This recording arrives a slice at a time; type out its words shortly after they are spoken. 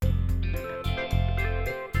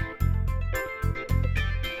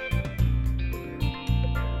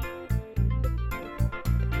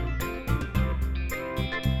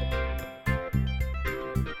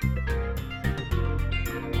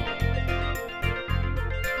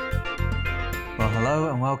Well, hello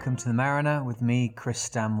and welcome to The Mariner with me, Chris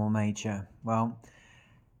Stanmore Major. Well,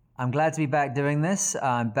 I'm glad to be back doing this.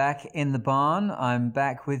 I'm back in the barn. I'm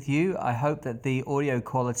back with you. I hope that the audio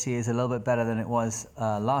quality is a little bit better than it was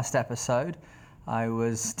last episode. I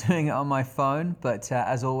was doing it on my phone, but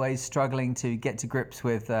as always, struggling to get to grips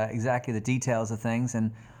with exactly the details of things.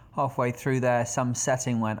 And halfway through there, some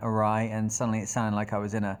setting went awry and suddenly it sounded like I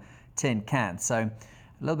was in a tin can. So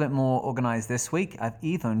a little bit more organized this week. I've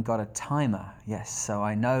even got a timer, yes, so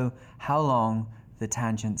I know how long the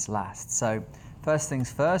tangents last. So first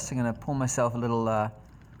things first, I'm going to pour myself a little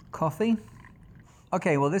coffee.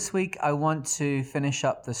 Okay, well this week I want to finish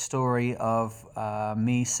up the story of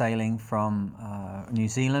me sailing from New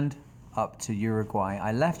Zealand up to Uruguay.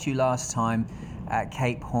 I left you last time at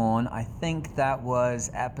Cape Horn. I think that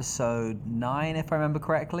was episode 9 if I remember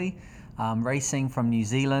correctly. Racing from New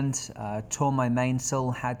Zealand, tore my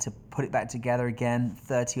mainsail, had to put it back together again,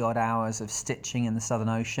 30 odd hours of stitching in the Southern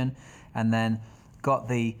Ocean, and then got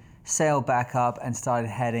the sail back up and started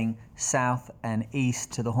heading south and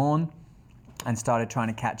east to the Horn and started trying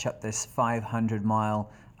to catch up this 500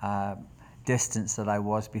 mile distance that I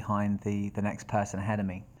was behind the next person ahead of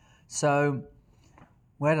me. So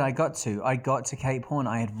where did I got to? I got to Cape Horn.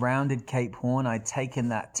 I had rounded Cape Horn. I'd taken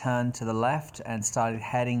that turn to the left and started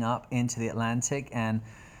heading up into the Atlantic. And,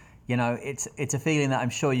 you know, it's a feeling that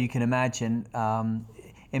I'm sure you can imagine.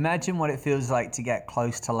 Imagine what it feels like to get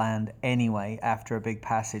close to land anyway after a big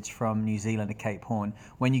passage from New Zealand to Cape Horn.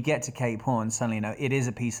 When you get to Cape Horn, suddenly, you know, it is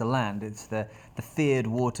a piece of land. It's the feared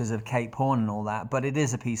waters of Cape Horn and all that, but it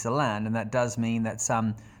is a piece of land. And that does mean that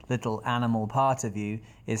some little animal part of you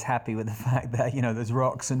is happy with the fact that, you know, there's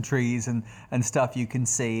rocks and trees and stuff you can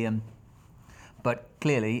see, but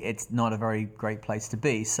clearly it's not a very great place to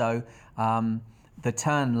be. So the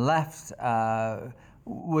turn left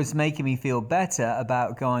was making me feel better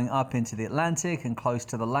about going up into the Atlantic and close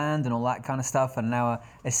to the land and all that kind of stuff, and now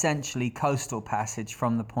essentially coastal passage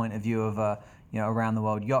from the point of view of a around the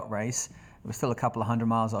world yacht race. It was still a couple of 100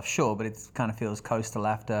 miles offshore, but it kind of feels coastal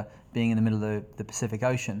after being in the middle of the Pacific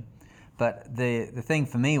Ocean. But the thing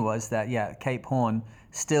for me was that, Cape Horn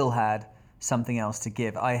still had something else to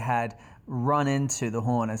give. I had run into the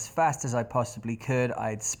Horn as fast as I possibly could.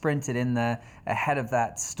 I'd sprinted in there ahead of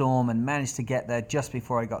that storm and managed to get there just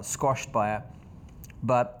before I got squashed by it.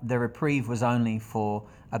 But the reprieve was only for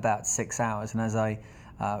about 6 hours. And as I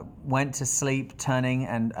went to sleep, turning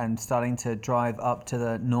and starting to drive up to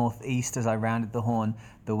the northeast as I rounded the Horn,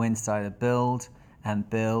 the wind started to build and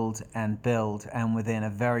build and build, and within a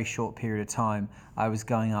very short period of time I was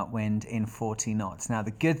going upwind in 40 knots. Now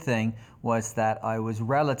the good thing was that I was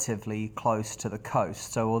relatively close to the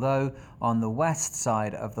coast, so although on the west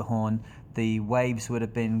side of the Horn the waves would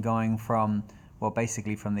have been going from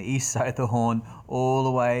basically from the east side of the Horn all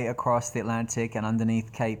the way across the Atlantic and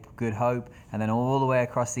underneath Cape Good Hope, and then all the way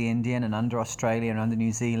across the Indian and under Australia and under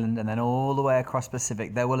New Zealand, and then all the way across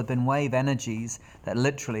Pacific, there will have been wave energies that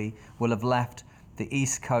literally will have left the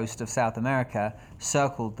east coast of South America,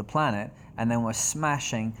 circled the planet, and then were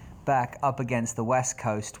smashing back up against the west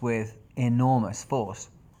coast with enormous force.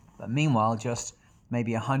 But meanwhile, just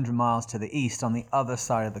maybe 100 miles to the east on the other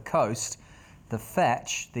side of the coast, the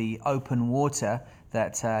fetch, the open water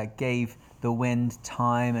that gave the wind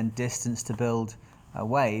time and distance to build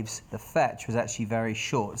waves, the fetch was actually very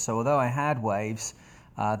short. So although I had waves,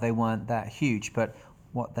 they weren't that huge. But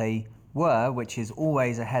what they were, which is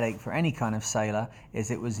always a headache for any kind of sailor,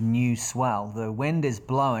 is it was new swell. The wind is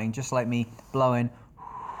blowing, just like me blowing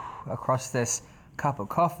across this cup of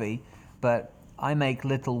coffee, but I make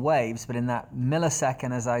little waves, but in that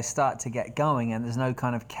millisecond as I start to get going, and there's no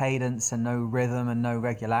kind of cadence and no rhythm and no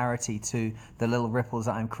regularity to the little ripples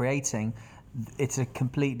that I'm creating, it's a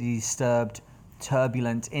completely disturbed,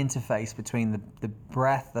 turbulent interface between the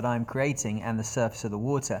breath that I'm creating and the surface of the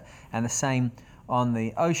water. And the same on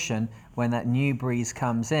the ocean, when that new breeze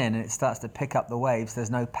comes in and it starts to pick up the waves, there's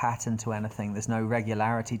no pattern to anything, there's no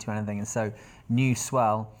regularity to anything, and so new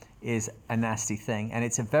swell is a nasty thing. And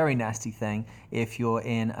it's a very nasty thing if you're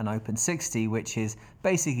in an open 60, which is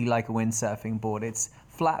basically like a windsurfing board. It's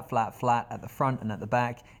flat, flat, flat at the front and at the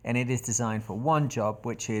back, and it is designed for one job,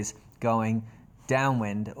 which is going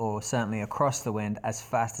downwind, or certainly across the wind, as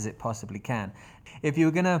fast as it possibly can. If you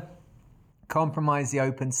were going to compromise the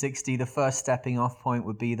open 60, the first stepping off point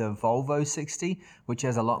would be the Volvo 60, which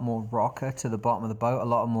has a lot more rocker to the bottom of the boat, a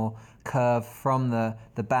lot more curve from the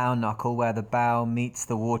bow knuckle, where the bow meets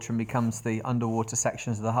the water and becomes the underwater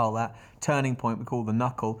sections of the hull. That turning point we call the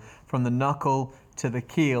knuckle. From the knuckle to the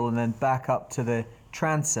keel and then back up to the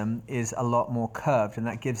transom is a lot more curved, and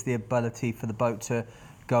that gives the ability for the boat to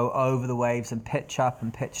go over the waves and pitch up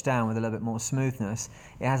and pitch down with a little bit more smoothness.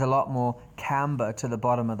 It has a lot more camber to the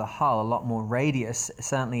bottom of the hull, a lot more radius,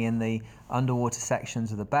 certainly in the underwater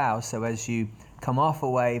sections of the bow. So as you come off a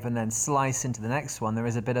wave and then slice into the next one, there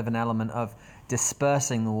is a bit of an element of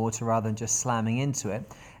dispersing the water rather than just slamming into it.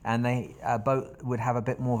 And the boat would have a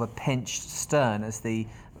bit more of a pinched stern, as the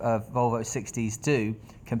Volvo 60s do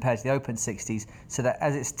compared to the Open 60s, so that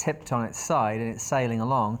as it's tipped on its side and it's sailing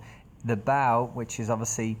along, the bow, which is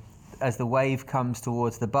obviously as the wave comes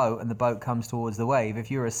towards the boat and the boat comes towards the wave, if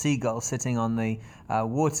you're a seagull sitting on the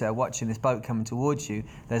water watching this boat coming towards you,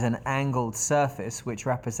 there's an angled surface which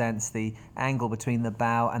represents the angle between the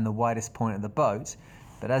bow and the widest point of the boat.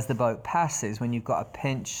 But as the boat passes, when you've got a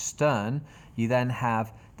pinched stern, you then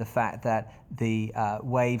have the fact that the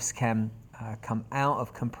waves can come out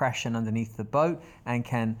of compression underneath the boat and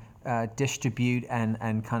can distribute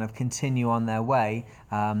and kind of continue on their way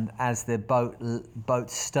as the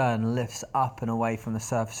boat's stern lifts up and away from the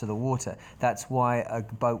surface of the water. That's why a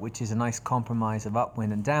boat which is a nice compromise of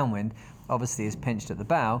upwind and downwind obviously is pinched at the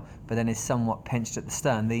bow, but then is somewhat pinched at the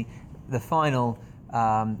stern. The final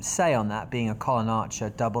say on that being a collar archer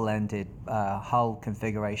double-ended hull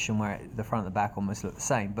configuration where the front and the back almost look the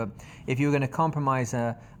same. But if you were going to compromise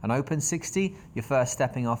an Open 60, your first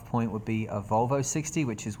stepping off point would be a Volvo 60,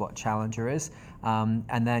 which is what Challenger is,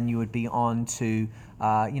 and then you would be on to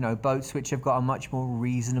boats which have got a much more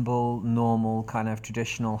reasonable, normal kind of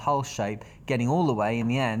traditional hull shape, getting all the way in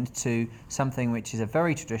the end to something which is a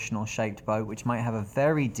very traditional shaped boat which might have a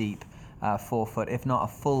very deep 4 foot, if not a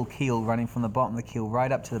full keel running from the bottom of the keel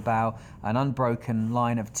right up to the bow, an unbroken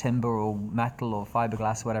line of timber or metal or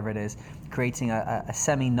fiberglass, whatever it is, creating a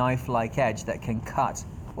semi-knife-like edge that can cut.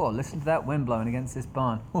 Oh, listen to that wind blowing against this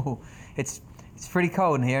barn. Oh, it's pretty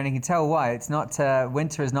cold in here, and you can tell why. It's not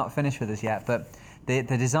winter is not finished with us yet, but the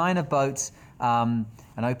design of boats, an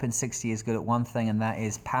Open 60 is good at one thing, and that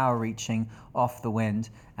is power reaching off the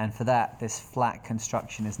wind, and for that this flat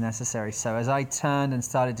construction is necessary. So as I turned and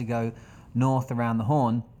started to go north around the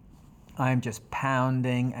Horn, I am just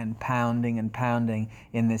pounding and pounding and pounding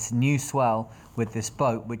in this new swell with this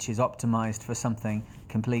boat, which is optimized for something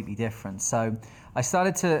completely different. So I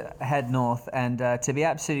started to head north, and to be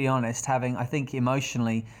absolutely honest, having, I think,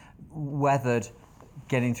 emotionally weathered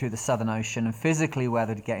getting through the Southern Ocean and physically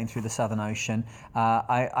weathered getting through the Southern Ocean,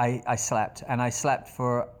 I slept, and I slept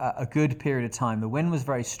for a good period of time. The wind was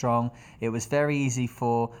very strong. It was very easy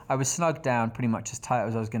I was snugged down pretty much as tight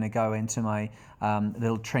as I was going to go into my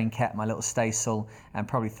little trinket, my little staysail, and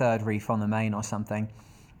probably third reef on the main or something.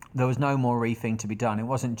 There was no more reefing to be done. It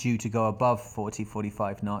wasn't due to go above 40,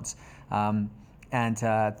 45 knots. And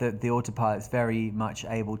the autopilot's very much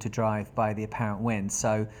able to drive by the apparent wind.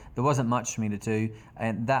 So there wasn't much for me to do.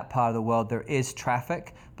 In that part of the world, there is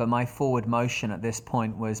traffic, but my forward motion at this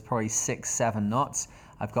point was probably 6-7 knots.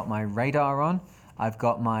 I've got my radar on. I've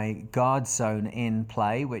got my guard zone in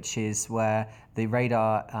play, which is where the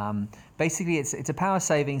radar, basically it's a power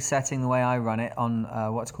saving setting the way I run it on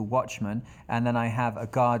what's called Watchman, and then I have a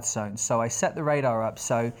guard zone. So I set the radar up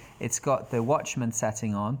so it's got the Watchman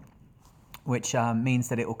setting on, which means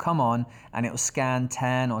that it will come on and it will scan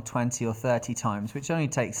 10 or 20 or 30 times, which only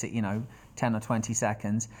takes it, 10 or 20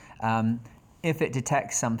 seconds. If it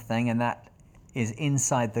detects something and that is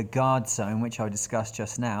inside the guard zone, which I discussed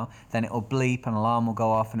just now, then it will bleep, an alarm will go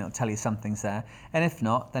off and it will tell you something's there. And if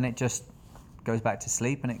not, then it just goes back to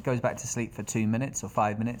sleep, and it goes back to sleep for 2 minutes or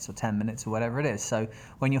 5 minutes or 10 minutes or whatever it is. So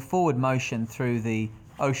when your forward motion through the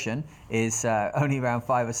ocean is only around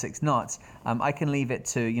 5 or 6 knots, I can leave it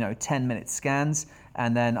to 10-minute scans,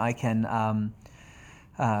 and then I can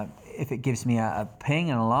if it gives me a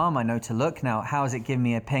ping, an alarm, I know to look. Now, how is it giving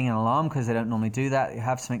me a ping and alarm? Because they don't normally do that. You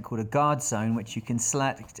have something called a guard zone, which you can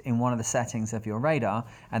select in one of the settings of your radar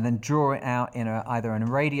and then draw it out in either in a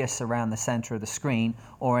radius around the center of the screen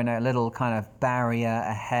or in a little kind of barrier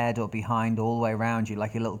ahead or behind all the way around you,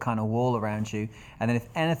 like a little kind of wall around you. And then if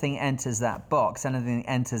anything enters that box, anything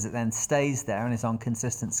enters it then stays there and is on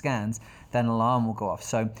consistent scans, then an alarm will go off.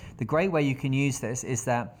 So the great way you can use this is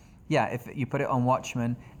that, yeah, if you put it on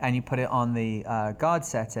Watchman and you put it on the guard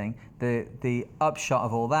setting, the upshot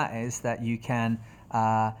of all that is that you can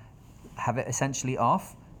have it essentially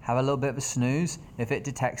off, have a little bit of a snooze. If it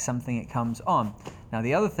detects something, it comes on. Now,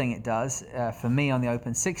 the other thing it does for me on the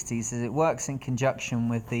Open 60s is it works in conjunction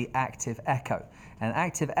with the Active Echo. And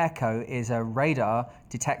Active Echo is a radar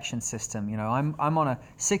detection system. I'm on a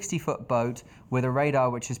 60-foot boat with a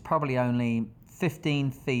radar which is probably only 15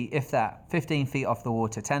 feet, if that, 15 feet off the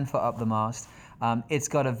water, 10 foot up the mast. It's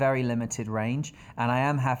got a very limited range, and I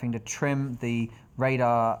am having to trim the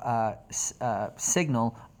radar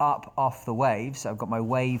signal up off the waves. I've got my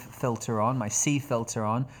wave filter on, my C filter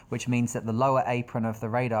on, which means that the lower apron of the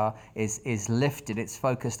radar is lifted. It's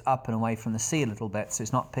focused up and away from the sea a little bit, so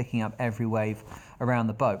it's not picking up every wave around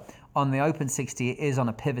the boat. On the Open 60, it is on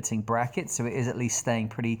a pivoting bracket, so it is at least staying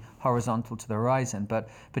pretty horizontal to the horizon. But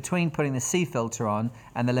between putting the C filter on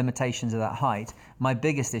and the limitations of that height, my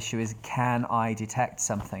biggest issue is, can I detect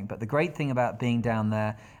something? But the great thing about being down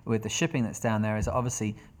there with the shipping that's down there is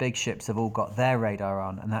obviously big ships have all got their radar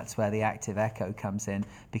on, and that's where the active echo comes in,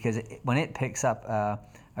 because when it picks up a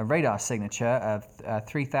radar signature of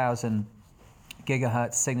 3,000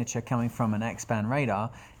 gigahertz signature coming from an X-band radar,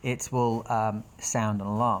 it will sound an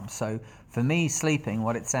alarm. So for me, sleeping,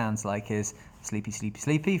 what it sounds like is sleepy, sleepy,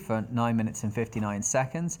 sleepy for 9 minutes and 59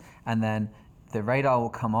 seconds, and then the radar will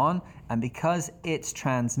come on, and because it's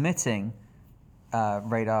transmitting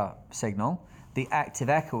radar signal, the active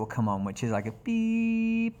echo will come on, which is like a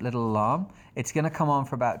beep little alarm. It's going to come on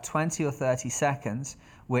for about 20 or 30 seconds,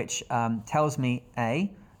 which tells me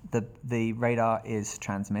A, the radar is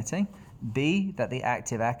transmitting, B, that the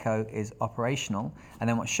active echo is operational, and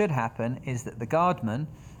then what should happen is that the guardman,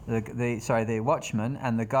 the watchman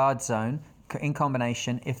and the guard zone in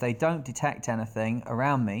combination, if they don't detect anything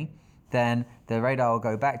around me, then the radar will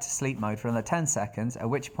go back to sleep mode for another 10 seconds, at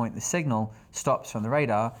which point the signal stops from the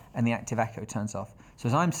radar and the active echo turns off. So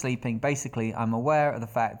as I'm sleeping, basically I'm aware of the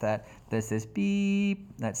fact that there's this beep,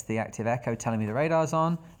 that's the active echo telling me the radar's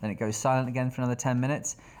on, then it goes silent again for another 10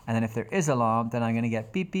 minutes, and then if there is alarm, then I'm going to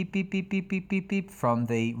get beep, beep, beep, beep, beep, beep, beep, beep from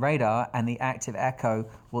the radar, and the active echo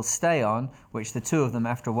will stay on, which the two of them,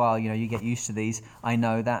 after a while, you get used to these. I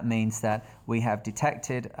know that means that we have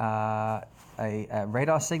detected a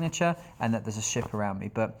radar signature and that there's a ship around me.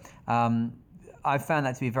 But I've found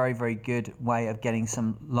that to be a very, very good way of getting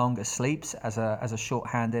some longer sleeps as a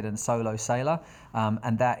short-handed and solo sailor,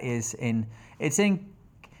 and that is in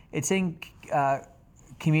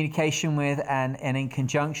communication with and in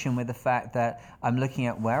conjunction with the fact that I'm looking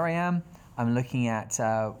at where I am, I'm looking at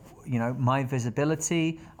my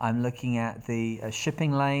visibility, I'm looking at the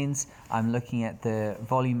shipping lanes, I'm looking at the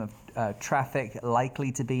volume of traffic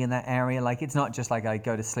likely to be in that area. Like, it's not just like I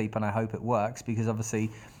go to sleep and I hope it works, because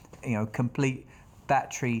obviously complete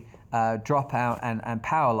battery dropout and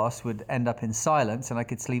power loss would end up in silence and I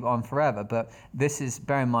could sleep on forever. But this is,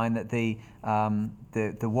 bear in mind that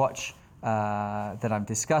the watch that I'm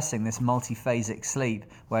discussing, this multiphasic sleep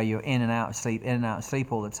where you're in and out of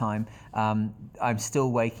sleep all the time, I'm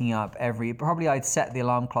still waking up probably I'd set the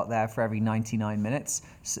alarm clock there for every 99 minutes.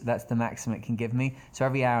 So that's the maximum it can give me. So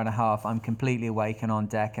every hour and a half, I'm completely awake and on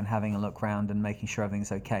deck and having a look around and making sure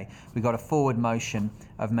everything's okay. We've got a forward motion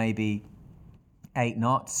of maybe 8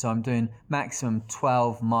 knots, so I'm doing maximum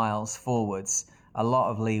 12 miles forwards, a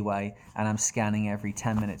lot of leeway, and I'm scanning every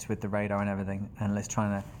 10 minutes with the radar and everything, and let's try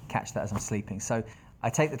to catch that as I'm sleeping. So I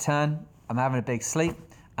take the turn, I'm having a big sleep,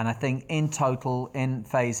 and I think in total, in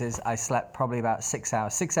phases, I slept probably about 6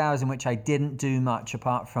 hours. 6 hours in which I didn't do much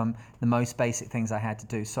apart from the most basic things I had to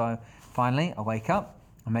do. So finally, I wake up,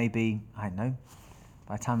 and maybe, I don't know,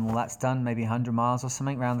 by the time all that's done, maybe 100 miles or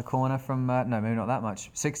something around the corner from, no, maybe not that much,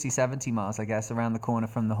 60, 70 miles, I guess, around the corner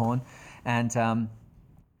from the Horn. And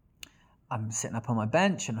I'm sitting up on my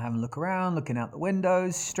bench and having a look around, looking out the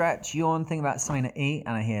windows, stretch, yawn, think about something to eat,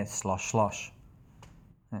 and I hear slosh, slosh.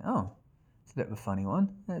 Oh, it's a bit of a funny one.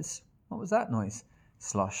 What was that noise?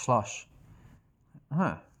 Slosh, slosh.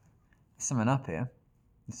 Huh. There's something up here.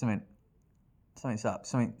 Something's up.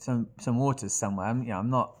 Some water's somewhere. I'm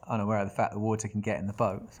not unaware of the fact that water can get in the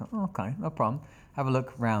boat. So, okay, no problem. Have a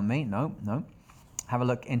look around me. No. Have a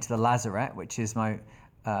look into the lazarette, which is my...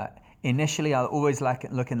 Initially, I'll always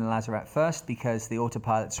look in the lazarette first, because the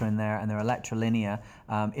autopilots are in there and they're electrolinear.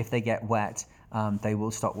 If they get wet, they will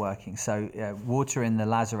stop working. So water in the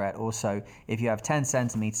lazarette also, if you have 10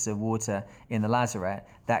 centimeters of water in the lazarette,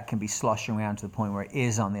 that can be sloshing around to the point where it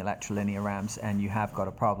is on the electrolinear rams and you have got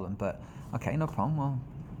a problem. But okay, no problem. Well,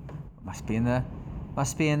 must be in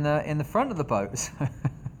the front of the boat.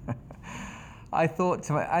 I thought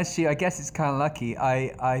I guess it's kind of lucky.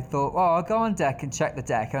 I thought, well, I'll go on deck and check the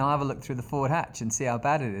deck, and I'll have a look through the forward hatch and see how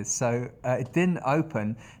bad it is. So it didn't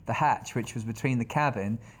open the hatch, which was between the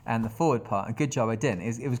cabin and the forward part. A good job I didn't.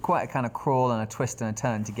 It was quite a kind of crawl and a twist and a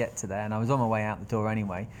turn to get to there, and I was on my way out the door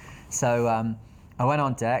anyway. So I went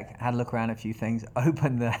on deck, had a look around at a few things,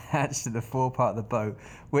 opened the hatch to the forward part of the boat,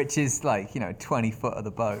 which is like 20 foot of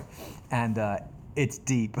the boat, and it's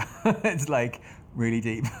deep. It's like really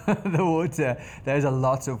deep. The water, there's a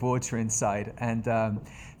lot of water inside. And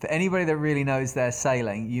for anybody that really knows their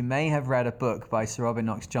sailing, you may have read a book by Sir Robin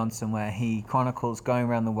Knox-Johnson where he chronicles going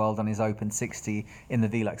around the world on his Open 60 in the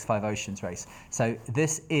Velux Five Oceans race. So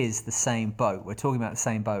this is the same boat. We're talking about the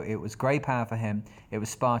same boat. It was grey power for him. It was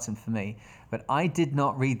Spartan for me. But I did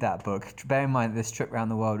not read that book. Bear in mind that this trip around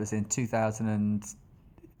the world was in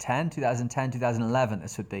 2010, 2011,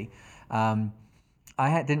 this would be.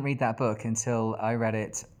 Didn't read that book until I read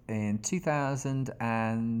it in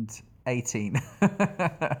 2018.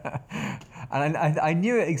 And I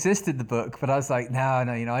knew it existed, the book, but I was like, no,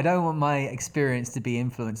 I don't want my experience to be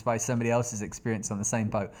influenced by somebody else's experience on the same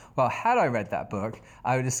boat. Well, had I read that book,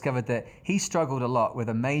 I would have discovered that he struggled a lot with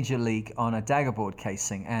a major leak on a daggerboard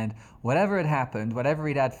casing, and whatever had happened, whatever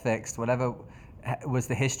he'd had fixed, whatever was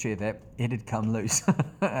the history of it, it had come loose.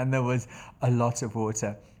 And there was a lot of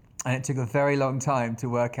water. And it took a very long time to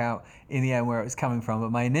work out in the end where it was coming from.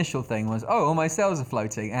 But my initial thing was, all my sails are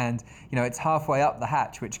floating. And, it's halfway up the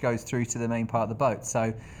hatch, which goes through to the main part of the boat.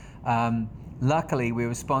 So luckily, we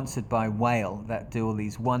were sponsored by Whale that do all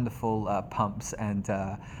these wonderful pumps. And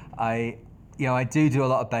I do a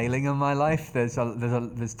lot of bailing in my life. There's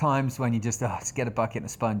times when you just get a bucket and a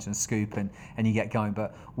sponge and a scoop and you get going.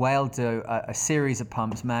 But Whale do a series of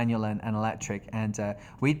pumps, manual and electric. And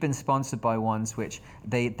we'd been sponsored by ones which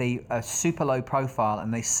they are super low profile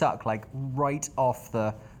and they suck like right off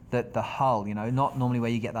the hull, not normally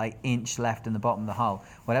where you get like inch left in the bottom of the hull.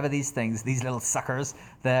 Whatever these things, these little suckers,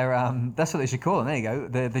 they're that's what they should call them. There you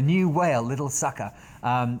go, the new Whale little sucker.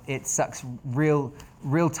 It sucks real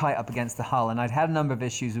tight up against the hull, and I'd had a number of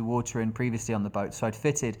issues with water in previously on the boat, so I'd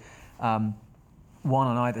fitted one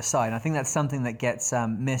on either side. And I think that's something that gets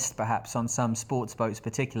missed perhaps on some sports boats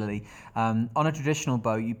particularly. On a traditional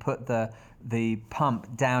boat, you put the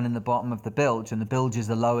pump down in the bottom of the bilge, and the bilge is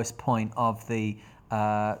the lowest point of the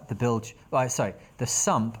bilge. The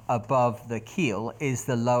sump above the keel is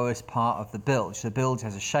the lowest part of the bilge. The bilge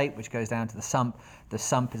has a shape which goes down to the sump. The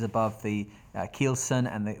sump is above the keelson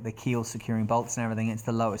and the keel securing bolts and everything. It's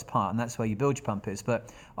the lowest part, and that's where your bilge pump is.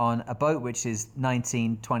 But on a boat which is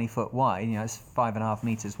 20 foot wide, it's 5.5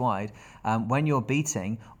 meters wide, when you're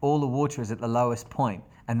beating, all the water is at the lowest point,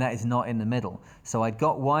 and that is not in the middle. So I'd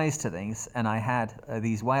got wise to things, and I had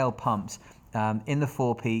these Whale pumps in the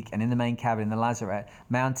forepeak and in the main cabin in the lazarette,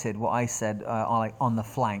 mounted what I said on the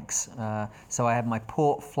flanks. So I had my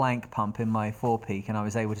port flank pump in my forepeak, and I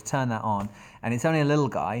was able to turn that on. And it's only a little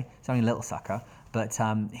guy, it's only a little sucker, but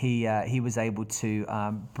he was able to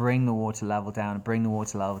bring the water level down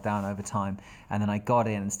over time. And then I got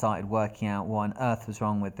in and started working out what on earth was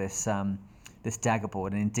wrong with this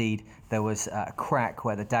daggerboard, and indeed there was a crack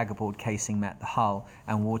where the daggerboard casing met the hull,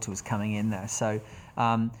 and water was coming in there. So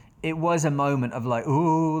it was a moment of like,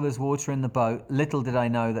 ooh, there's water in the boat. Little did I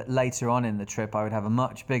know that later on in the trip I would have a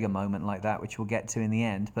much bigger moment like that, which we'll get to in the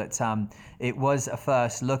end. But it was a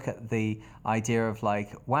first look at the idea of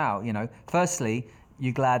like, wow, firstly,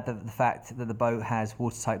 you're glad that the fact that the boat has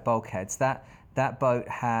watertight bulkheads. That boat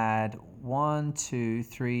had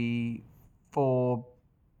 4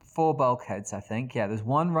 bulkheads, I think. Yeah, there's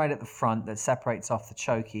one right at the front that separates off the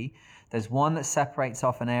chokey. There's one that separates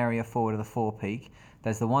off an area forward of the forepeak.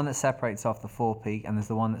 There's the one that separates off the forepeak, and there's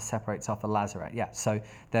the one that separates off the lazarette. Yeah, so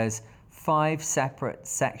there's 5 separate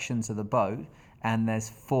sections of the boat, and there's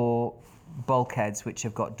 4 bulkheads which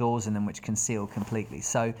have got doors in them which conceal completely.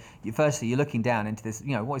 So firstly, you're looking down into this,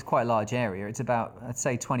 what is quite a large area. It's about, I'd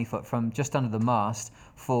say, 20 foot from just under the mast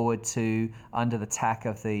forward to under the tack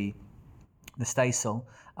of the staysail.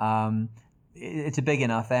 It's a big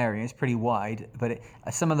enough area. It's pretty wide, but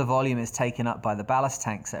some of the volume is taken up by the ballast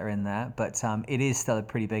tanks that are in there, but it is still a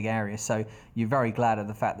pretty big area. So you're very glad of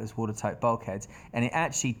the fact there's watertight bulkheads. And it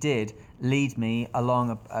actually did lead me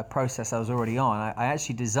along a process I was already on. I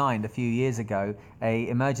actually designed a few years ago a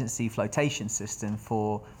emergency flotation system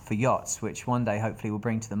for yachts, which one day hopefully we'll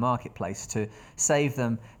bring to the marketplace to save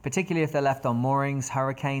them, particularly if they're left on moorings,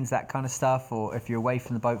 hurricanes, that kind of stuff, or if you're away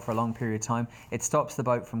from the boat for a long period of time. It stops the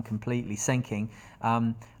boat from completely sinking.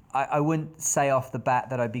 I wouldn't say off the bat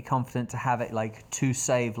that I'd be confident to have it like to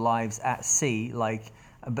save lives at sea,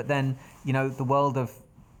 but then, the world of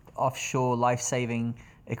offshore life-saving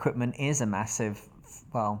equipment is a massive,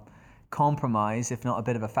 compromise, if not a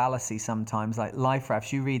bit of a fallacy sometimes. Like life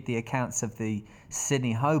rafts, you read the accounts of the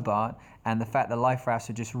Sydney Hobart and the fact that life rafts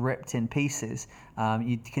are just ripped in pieces.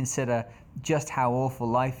 You'd consider just how awful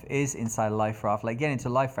life is inside a life raft. Like getting into a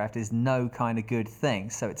life raft is no kind of good thing,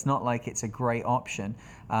 so it's not like it's a great option.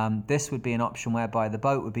 This would be an option whereby the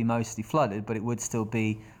boat would be mostly flooded, but it would still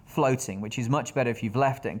be floating, which is much better if you've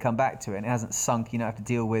left it and come back to it and it hasn't sunk. You don't have to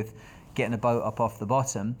deal with getting a boat up off the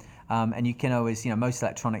bottom. And you can always, most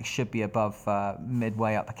electronics should be above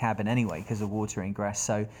midway up a cabin anyway because of water ingress.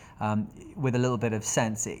 So with a little bit of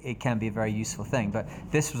sense, it can be a very useful thing. But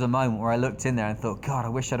this was a moment where I looked in there and thought, God, I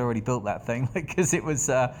wish I'd already built that thing, because it would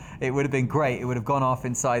have been great. It would have gone off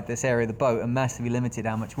inside this area of the boat and massively limited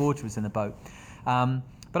how much water was in the boat.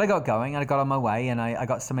 But I got going and I got on my way and I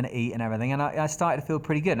got something to eat and everything, and I started to feel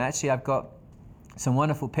pretty good. And actually, I've got some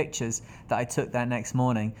wonderful pictures that I took that next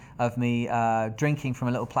morning of me drinking from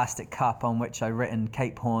a little plastic cup on which I'd written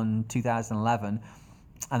Cape Horn 2011.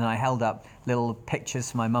 And then I held up little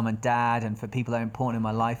pictures for my mum and dad and for people that were important in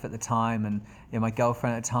my life at the time, and my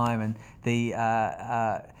girlfriend at the time, and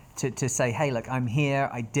to say, hey, look, I'm here,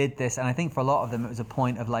 I did this. And I think for a lot of them it was a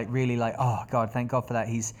point of really oh God, thank God for that,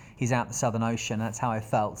 he's out the Southern Ocean. That's how I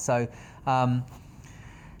felt. So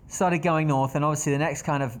started going north, and obviously the next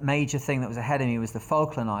kind of major thing that was ahead of me was the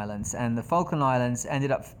Falkland Islands. And the Falkland Islands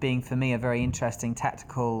ended up being, for me, a very interesting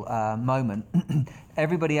tactical moment.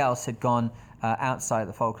 Everybody else had gone outside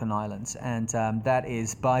the Falkland Islands, and that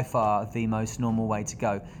is by far the most normal way to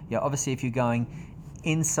go. Obviously, if you're going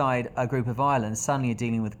inside a group of islands, suddenly you're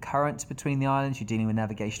dealing with currents between the islands, you're dealing with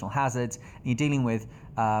navigational hazards, and you're dealing with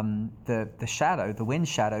the wind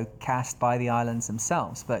shadow cast by the islands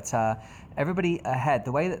themselves. But everybody ahead,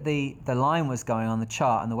 the way that the line was going on the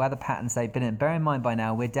chart and the weather patterns they'd been in, bear in mind by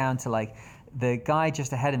now we're down to the guy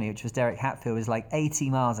just ahead of me, which was Derek Hatfield, was 80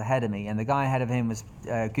 miles ahead of me, and the guy ahead of him was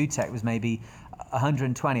Gutek, was maybe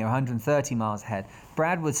 120 or 130 miles ahead.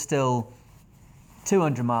 Brad was still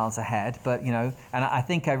 200 miles ahead, but and I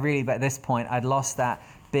think I really, by this point, I'd lost that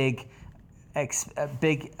big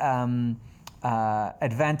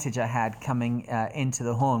advantage I had coming into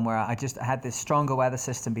the Horn, where I just had this stronger weather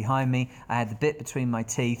system behind me. I had the bit between my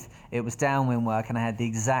teeth. It was downwind work, and I had the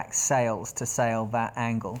exact sails to sail that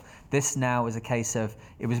angle. This now was a case of,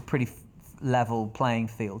 it was a pretty level playing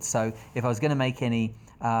field. So if I was going to make any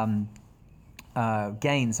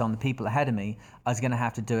gains on the people ahead of me, I was going to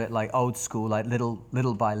have to do it old school,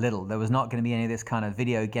 little by little. There was not going to be any of this kind of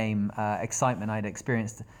video game excitement I'd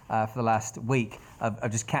experienced for the last week of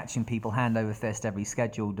just catching people hand over fist every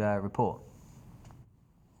scheduled report.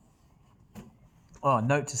 Oh,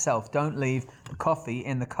 note to self, don't leave the coffee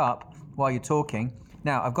in the cup while you're talking.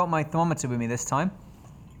 Now, I've got my thermometer with me this time,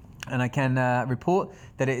 and I can report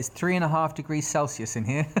that it is 3.5 degrees Celsius in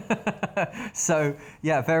here. So,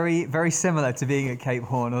 yeah, very, very similar to being at Cape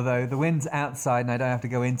Horn, although the wind's outside and I don't have to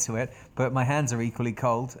go into it, but my hands are equally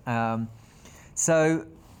cold. So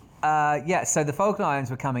the Falkland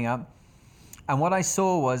Islands were coming up, and what I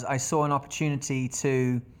saw an opportunity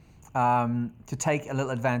to take a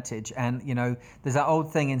little advantage. And, there's that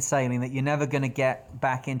old thing in sailing that you're never going to get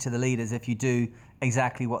back into the leaders if you do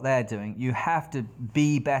exactly what they're doing. You have to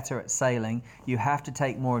be better at sailing, you have to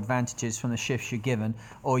take more advantages from the shifts you're given,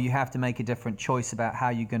 or you have to make a different choice about how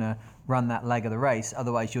you're going to run that leg of the race,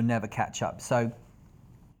 otherwise you'll never catch up. So,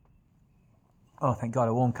 oh, thank God,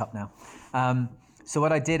 a warm cup now. So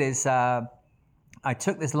what I did is I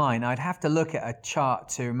took this line. I'd have to look at a chart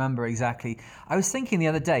to remember exactly. I was thinking the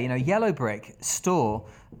other day, Yellow Brick store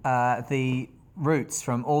the routes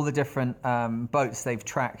from all the different boats they've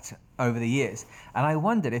tracked over the years. And I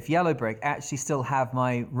wondered if Yellow Brick actually still have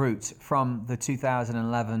my route from the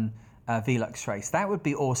 2011 Velux race. That would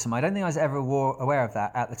be awesome. I don't think I was ever aware of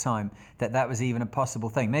that at the time, that was even a possible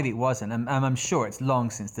thing. Maybe it wasn't. And I'm sure it's long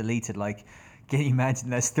since deleted. Can you imagine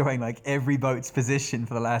they're storing every boat's position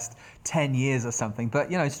for the last 10 years or something? But,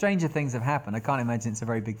 stranger things have happened. I can't imagine it's a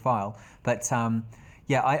very big file. But, I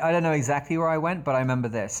don't know exactly where I went, but I remember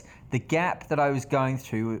this. The gap that I was going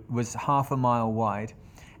through was half a mile wide.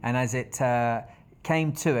 And as it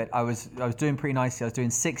came to it, I was doing pretty nicely. I was doing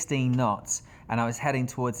 16 knots, and I was heading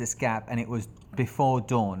towards this gap, and it was before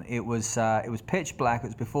dawn. It was pitch black. It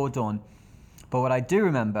was before dawn. But what I do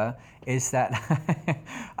remember is that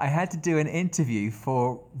I had to do an interview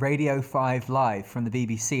for Radio 5 Live from the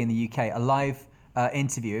BBC in the UK, a live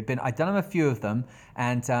interview. I'd done a few of them,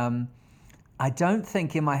 and I don't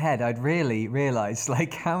think in my head I'd really realised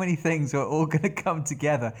how many things were all going to come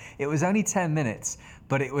together. It was only 10 minutes,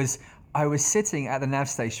 but I was sitting at the nav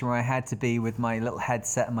station where I had to be with my little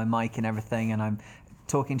headset and my mic and everything, and I'm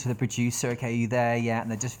talking to the producer, okay, are you there? Yeah,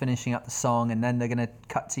 and they're just finishing up the song, and then they're going to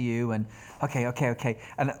cut to you, and okay.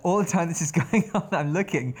 And all the time this is going on, I'm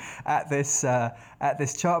looking at this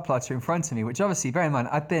chart plotter in front of me, which obviously, bear in mind,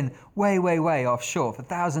 I've been way offshore for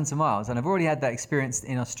thousands of miles, and I've already had that experience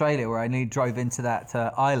in Australia where I nearly drove into that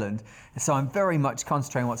island. So I'm very much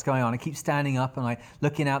concentrating on what's going on. I keep standing up and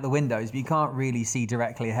looking out the windows, but you can't really see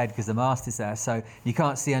directly ahead because the mast is there, so you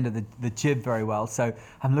can't see under the jib very well. So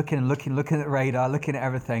I'm looking at the radar, looking at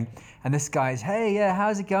everything. And this guy's, hey, yeah,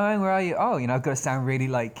 how's it going? Where are you? Oh, I've got to sound really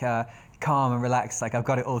like calm and relaxed, like I've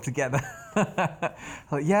got it all together.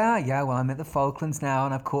 Like, yeah, well, I'm at the Falklands now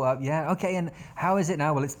and I've caught up. Yeah, okay, and how is it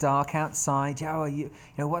now? Well, it's dark outside. Yeah,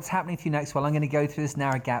 well, what's happening for you next? Well, I'm going to go through this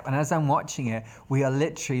narrow gap. And as I'm watching it, we are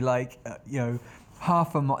literally like,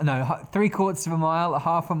 three-quarters of a mile,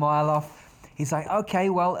 half a mile off. He's like,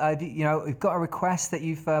 okay, well, we've got a request that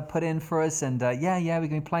you've put in for us, and we're going to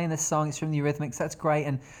be playing this song. It's from the Eurythmics. That's great,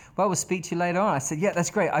 and well, we'll speak to you later on. I said, yeah,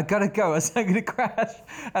 that's great. I gotta go. I'm going to crash,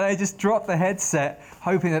 and I just dropped the headset,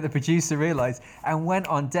 hoping that the producer realised, and went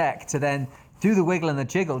on deck to then do the wiggle and the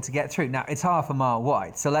jiggle to get through. Now, it's half a mile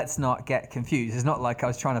wide, so let's not get confused. It's not like I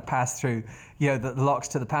was trying to pass through, the locks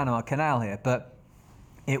to the Panama Canal here, but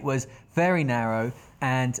it was very narrow.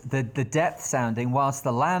 And the depth sounding, whilst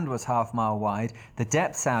the land was half mile wide, the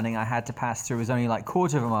depth sounding I had to pass through was only like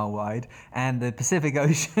quarter of a mile wide, and the Pacific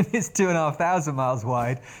Ocean is 2,500 miles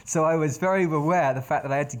wide. So I was very aware of the fact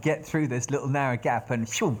that I had to get through this little narrow gap, and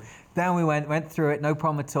down we went through it, no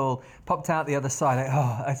problem at all, popped out the other side, like,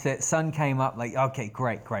 oh, that's it, sun came up, like, okay,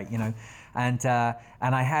 great,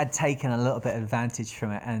 and I had taken a little bit of advantage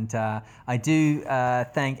from it, and I do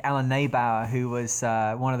thank Alan Neybauer, who was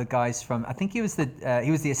one of the guys from, I think he was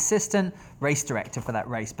the assistant race director for that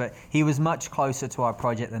race, but he was much closer to our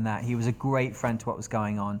project than that. He was a great friend to what was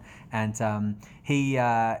going on, and he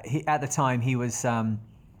at the time he was.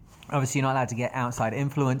 Obviously, you're not allowed to get outside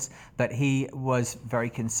influence, but he was very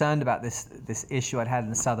concerned about this issue I'd had in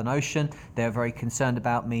the Southern Ocean. They were very concerned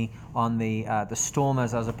about me on the storm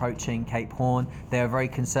as I was approaching Cape Horn. They were very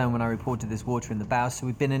concerned when I reported this water in the bow. So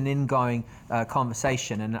we've been in an ingoing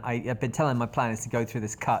conversation, and I've been telling my plan is to go through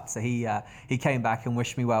this cut. So he came back and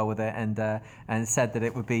wished me well with it, and said that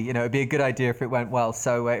it would be it'd be a good idea if it went well.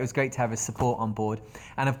 So it was great to have his support on board.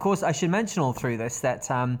 And of course, I should mention all through this that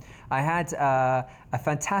I had a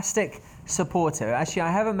fantastic supporter. Actually,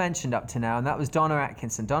 I haven't mentioned up to now, and that was Donna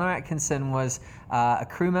Atkinson. Donna Atkinson was a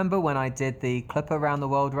crew member when I did the Clipper Around the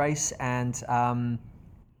World race, and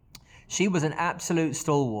she was an absolute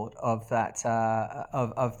stalwart of that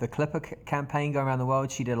of the Clipper campaign going around the world.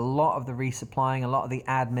 She did a lot of the resupplying, a lot of the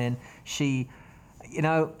admin. She,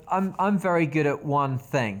 I'm very good at one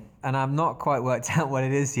thing, and I'm not quite worked out what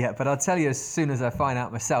it is yet, but I'll tell you as soon as I find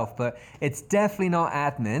out myself. But it's definitely not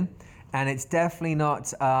admin. And it's definitely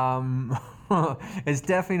not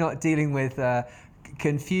dealing with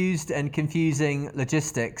confused and confusing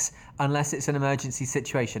logistics unless it's an emergency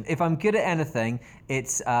situation. If I'm good at anything,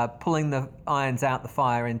 it's pulling the irons out the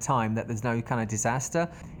fire in time that there's no kind of disaster.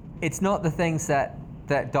 It's not the things that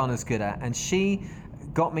Donna's good at, and she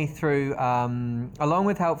got me through, along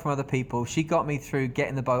with help from other people, she got me through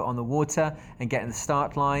getting the boat on the water and getting the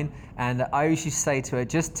start line. And I usually say to her,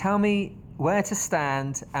 just tell me where to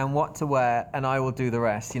stand and what to wear, and I will do the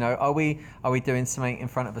rest. Are we doing something in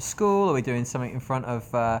front of a school? Are we doing something in front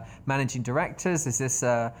of managing directors? Is this?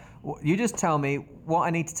 You just tell me what I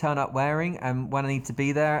need to turn up wearing and when I need to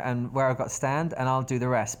be there and where I've got to stand, and I'll do the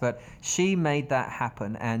rest. But she made that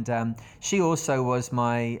happen, and she also was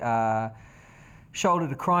my shoulder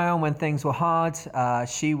to cry on when things were hard.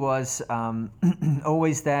 She was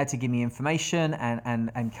always there to give me information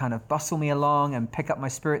and kind of bustle me along and pick up my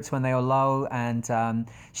spirits when they were low. And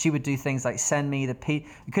she would do things like send me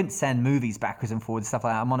you couldn't send movies backwards and forwards, stuff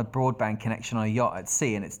like that. I'm on a broadband connection on a yacht at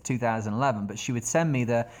sea, and it's 2011, but she would send me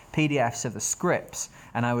the PDFs of the scripts,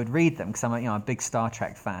 and I would read them because I'm a big Star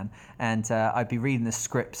Trek fan, and I'd be reading the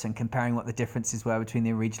scripts and comparing what the differences were between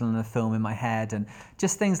the original and the film in my head, and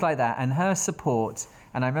just things like that. And her support,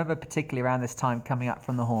 and I remember particularly around this time coming up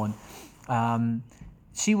from the Horn,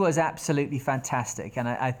 she was absolutely fantastic, and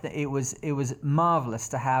it was marvelous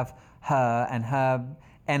to have her and her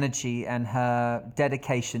energy and her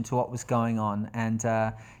dedication to what was going on. And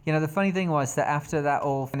the funny thing was that after that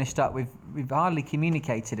all finished up, we've hardly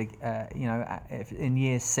communicated in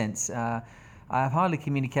years since. I've hardly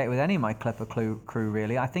communicated with any of my Clipper crew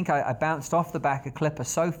really. I think I bounced off the back of Clipper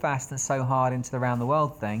so fast and so hard into the Round the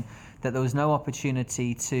World thing that there was no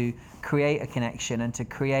opportunity to create a connection and to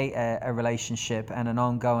create a relationship and an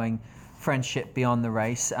ongoing friendship beyond the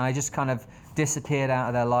race. And I just kind of disappeared out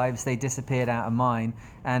of their lives. They disappeared out of mine.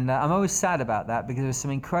 And I'm always sad about that because there were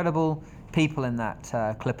some incredible people in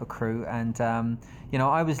that Clipper crew. And,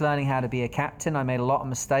 I was learning how to be a captain. I made a lot of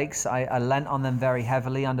mistakes. I lent on them very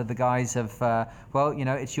heavily under the guise of,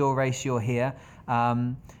 it's your race, you're here.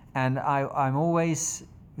 And I'm always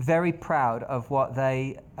very proud of what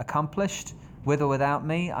they accomplished, with or without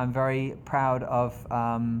me. I'm very proud of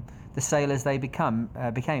the sailors they became.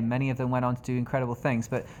 Many of them went on to do incredible things.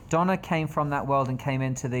 But Donna came from that world and came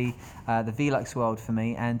into the Velux world for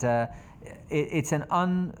me. And it's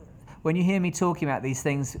when you hear me talking about these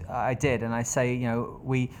things, I did, and I say,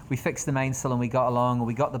 we fixed the mainsail and we got along, or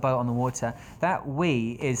we got the boat on the water. That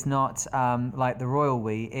we is not like the royal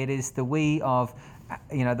we. It is the we of,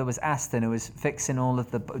 there was Aston, who was fixing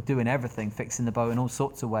doing everything, fixing the boat in all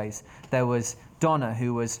sorts of ways. There was Donna,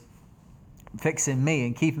 who was fixing me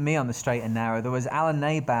and keeping me on the straight and narrow. There was Alan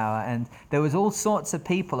Naybauer, and there was all sorts of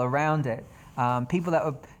people around it. People that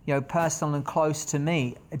were, personal and close to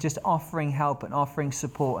me, just offering help and offering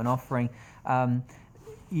support and offering,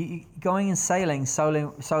 going and sailing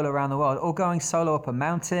solo around the world, or going solo up a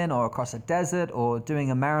mountain or across a desert or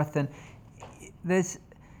doing a marathon.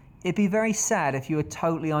 It'd be very sad if you were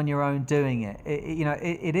totally on your own doing it.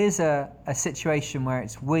 It is a situation where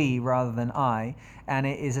it's we rather than I, and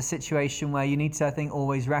it is a situation where you need to, I think,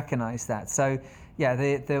 always recognize that. So, yeah,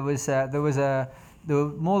 there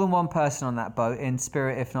were more than one person on that boat, in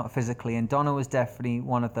spirit if not physically, and Donna was definitely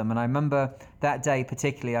one of them. And I remember that day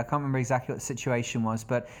particularly, I can't remember exactly what the situation was,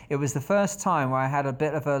 but it was the first time where I had a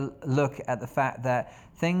bit of a look at the fact that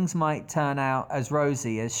things might turn out as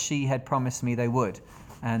rosy as she had promised me they would.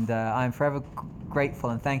 And I'm forever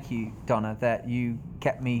grateful, and thank you, Donna, that you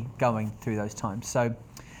kept me going through those times. So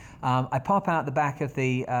I pop out the back of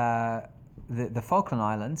the Falkland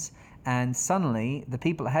Islands, and suddenly the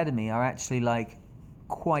people ahead of me are actually like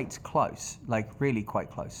quite close, like really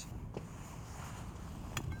quite close.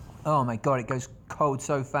 Oh my God, it goes cold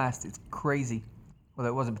so fast, it's crazy. Although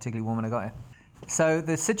it wasn't particularly warm when I got here. So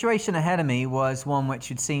the situation ahead of me was one which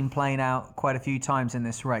had seen playing out quite a few times in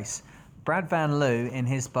this race. Brad Van Loo in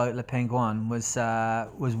his boat Le Penguin was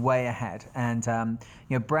way ahead, and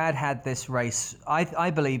Brad had this race.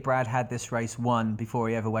 I believe Brad had this race won before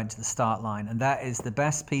he ever went to the start line, and that is the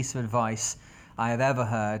best piece of advice I have ever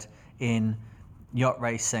heard in yacht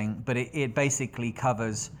racing. But it basically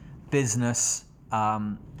covers business,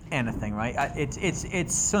 anything, right?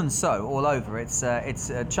 It's Sun Tzu all over. It's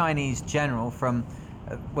a Chinese general from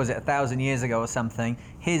was it 1,000 years ago or something.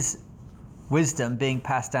 His wisdom being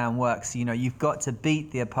passed down works. You've got to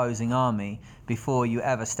beat the opposing army before you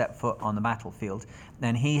ever step foot on the battlefield.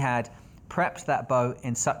 And he had prepped that boat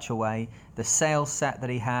in such a way, the sail set that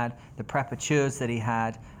he had, the preparatures that he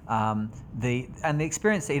had, the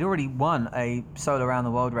experience that he'd already won a solo around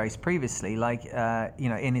the world race previously, like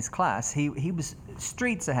in his class, he was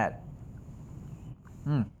streets ahead.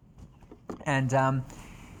 And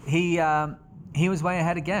he was way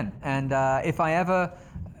ahead again. And if I ever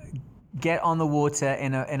get on the water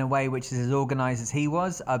in a way which is as organized as he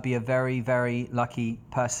was, I'd be a very, very lucky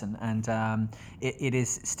person. And it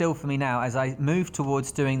is still for me now, as I move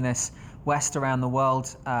towards doing this West Around the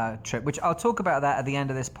World trip, which I'll talk about that at the end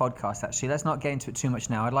of this podcast, actually. Let's not get into it too much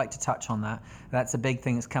now. I'd like to touch on that. That's a big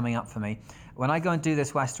thing that's coming up for me. When I go and do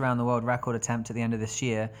this West Around the World record attempt at the end of this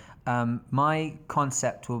year, my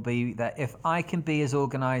concept will be that if I can be as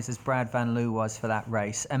organized as Brad Van Loo was for that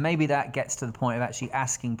race, and maybe that gets to the point of actually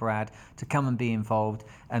asking Brad to come and be involved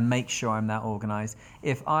and make sure I'm that organized.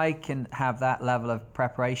 If I can have that level of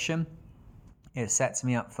preparation, it sets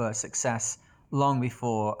me up for success long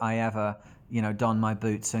before I ever, don my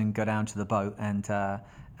boots and go down to the boat and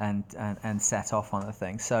set off on the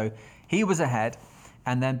thing. So he was ahead.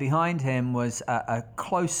 And then behind him was a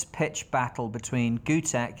close pitch battle between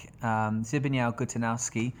Gutek, Zbigniew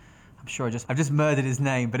Gutanowski. I'm sure I've just murdered his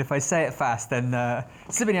name, but if I say it fast, then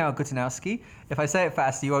Zbigniew Gutanowski. If I say it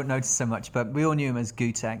fast, you won't notice so much, but we all knew him as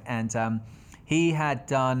Gutek. And he had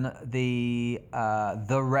done the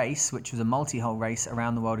race, which was a multi-hull race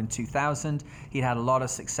around the world in 2000. He'd had a lot of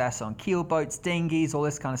success on keel boats, dinghies, all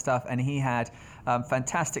this kind of stuff, and he had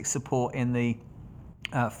fantastic support in the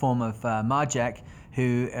form of Marjek,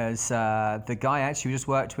 who is the guy actually we just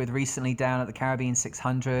worked with recently down at the Caribbean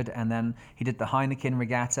 600, and then he did the Heineken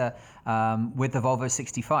Regatta with the Volvo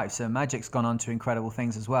 65. So Magic's gone on to incredible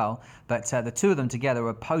things as well. But the two of them together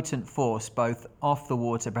were a potent force, both off the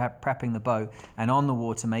water, prepping the boat, and on the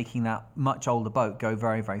water, making that much older boat go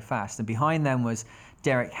very, very fast. And behind them was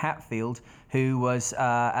Derek Hatfield, who was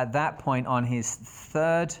at that point on his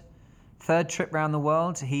third trip around the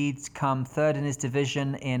world. He'd come third in his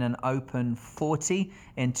division in an Open 40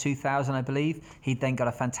 in 2000, I believe. He'd then got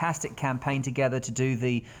a fantastic campaign together to do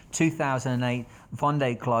the 2008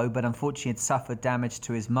 Vendée Globe, but unfortunately had suffered damage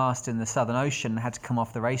to his mast in the Southern Ocean and had to come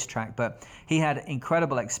off the racetrack. But he had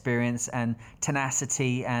incredible experience and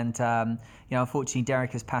tenacity, and unfortunately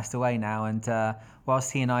Derek has passed away now, and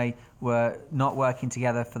whilst he and I were not working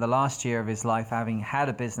together for the last year of his life, having had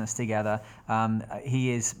a business together,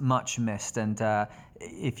 he is much missed. And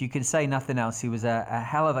if you can say nothing else, he was a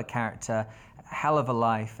hell of a character, hell of a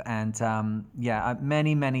life, and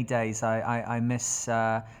many days I miss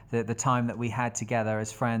the time that we had together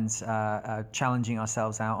as friends, challenging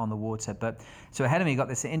ourselves out on the water. But so ahead of me got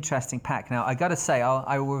this interesting pack. Now I got to say,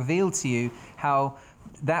 I will reveal to you how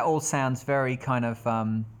that all sounds very kind of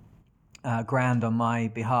grand on my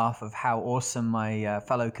behalf of how awesome my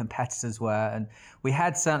fellow competitors were, and we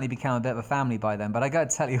had certainly become a bit of a family by then. But I got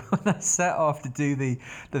to tell you, when I set off to do the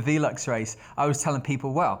Velux race, I was telling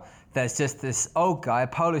people, well, there's just this old guy, a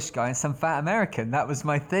Polish guy, and some fat American. That was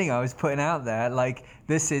my thing I was putting out there. Like,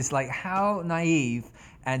 this is like, how naive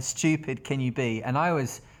and stupid can you be? And I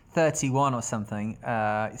was 31 or something,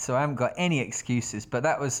 so I haven't got any excuses. But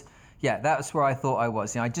that was where I thought I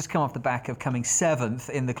was. I just come off the back of coming 7th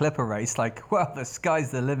in the Clipper race. Like, well, the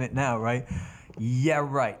sky's the limit now, right? Yeah,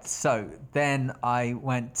 right. So then I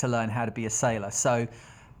went to learn how to be a sailor. So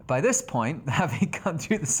by this point, having come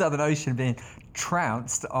through the Southern Ocean, being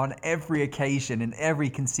trounced on every occasion in every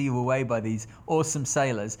conceivable way by these awesome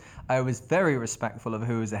sailors, I was very respectful of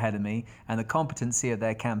who was ahead of me and the competency of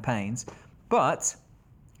their campaigns. But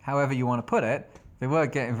however you want to put it, they were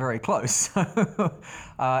getting very close. So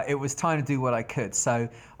it was time to do what I could. So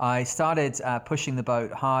I started pushing the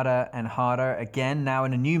boat harder and harder. Again, now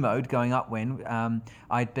in a new mode, going upwind.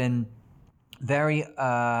 I'd been very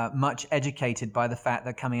much educated by the fact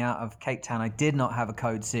that coming out of Cape Town, I did not have a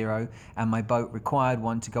code 0, and my boat required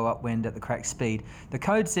one to go upwind at the correct speed. The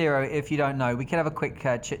code 0, if you don't know, we could have a quick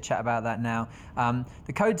chit chat about that now.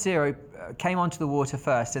 The code 0 came onto the water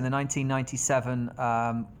first in the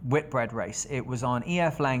 1997 Whitbread race. It was on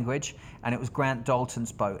EF language, and it was Grant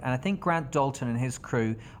Dalton's boat. And I think Grant Dalton and his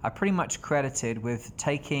crew are pretty much credited with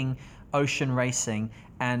taking ocean racing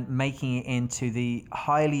and making it into the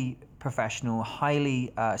highly professional,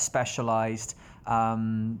 highly specialized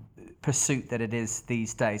pursuit that it is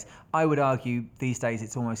these days. I would argue these days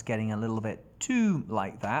it's almost getting a little bit too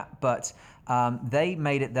like that, but they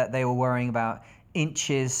made it that they were worrying about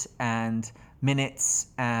inches and minutes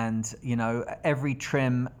and, every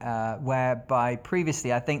trim, whereby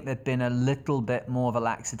previously I think there'd been a little bit more of a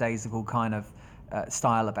lackadaisical kind of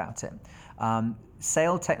style about it.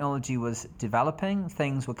 Sail technology was developing,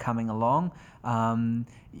 things were coming along.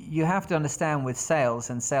 You have to understand with sails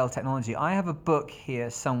and sail technology, I have a book here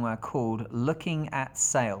somewhere called Looking at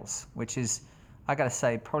Sails, which is, I gotta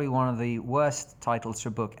say, probably one of the worst titles for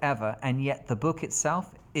a book ever, and yet the book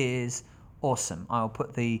itself is awesome. I'll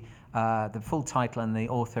put the full title and the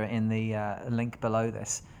author in the link below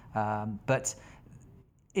this. But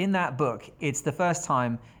in that book, it's the first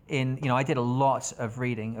time I did a lot of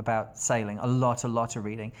reading about sailing, a lot of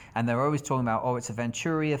reading, and they're always talking about, it's a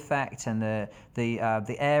Venturi effect, and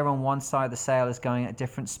the air on one side of the sail is going at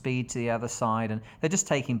different speed to the other side, and they're just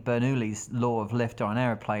taking Bernoulli's law of lift on an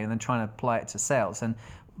aeroplane and then trying to apply it to sails. And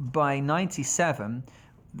by 97,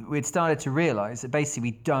 we'd started to realize that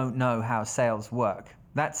basically we don't know how sails work.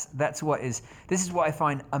 This is what I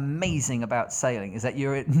find amazing about sailing, is that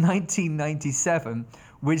you're at 1997,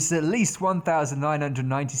 which is at least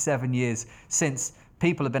 1,997 years since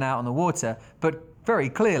people have been out on the water, but very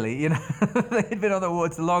clearly, they'd been on the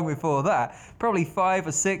water long before that. Probably 5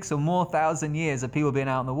 or 6 or more thousand years of people being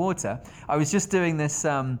out on the water. I was just doing this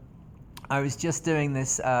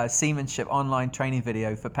seamanship online training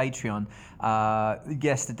video for Patreon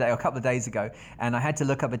yesterday, or a couple of days ago, and I had to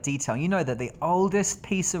look up a detail. You know that the oldest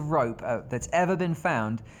piece of rope that's ever been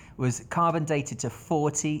found was carbon dated to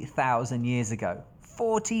 40,000 years ago.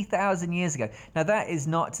 40,000 years ago. Now, that is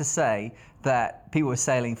not to say that people were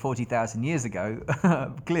sailing 40,000 years ago,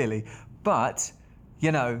 clearly, but,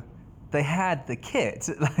 they had the kit.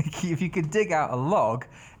 Like, if you could dig out a log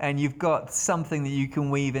and you've got something that you can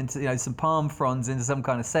weave into, some palm fronds into some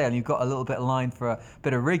kind of sail, and you've got a little bit of line for a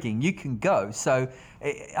bit of rigging, you can go. So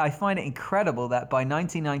I find it incredible that by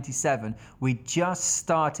 1997, we just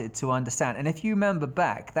started to understand. And if you remember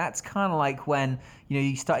back, that's kind of like when,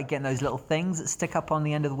 you started getting those little things that stick up on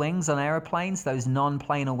the end of the wings on airplanes, those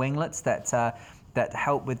non-planar winglets that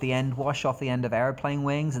help with the end wash off the end of airplane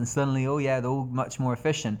wings, and suddenly, they're all much more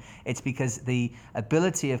efficient. It's because the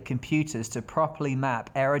ability of computers to properly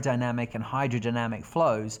map aerodynamic and hydrodynamic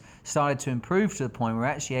flows started to improve to the point where we're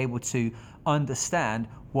actually able to understand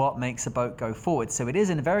what makes a boat go forward. So it is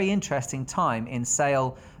a very interesting time in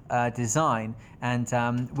sail design,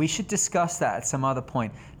 and we should discuss that at some other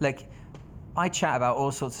point. Like, I chat about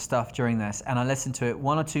all sorts of stuff during this, and I listen to it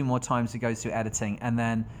 1 or 2 more times it goes through editing, and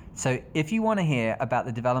then so if you want to hear about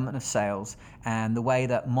the development of sails and the way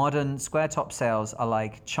that modern square top sails are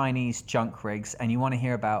like Chinese junk rigs, and you want to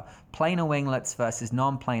hear about planar winglets versus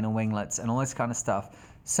non-planar winglets and all this kind of stuff,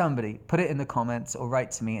 somebody put it in the comments or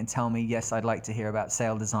write to me and tell me, yes, I'd like to hear about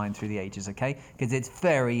sail design through the ages, okay? Because it's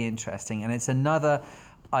very interesting, and it's another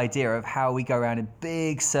idea of how we go around in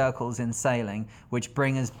big circles in sailing, which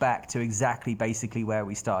bring us back to exactly basically where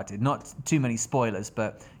we started. Not too many spoilers,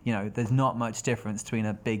 but there's not much difference between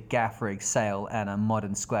a big gaff rig sail and a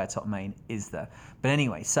modern square top main, is there? But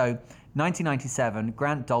anyway, so 1997,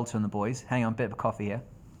 Grant Dalton and the boys, hang on, bit of a coffee here.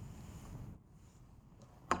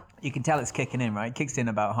 You can tell it's kicking in, right? It kicks in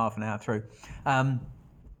about half an hour through.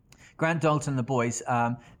 Grant Dalton and the boys,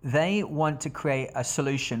 they want to create a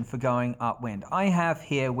solution for going upwind. I have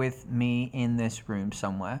here with me in this room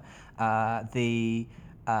somewhere the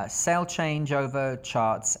sail changeover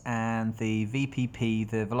charts and the VPP,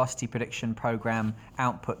 the Velocity Prediction Program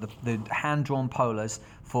output, the hand-drawn polars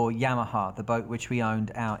for Yamaha, the boat which we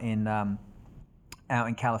owned out in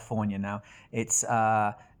California. Now, it's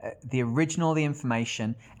the original, the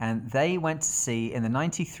information, and they went to sea in the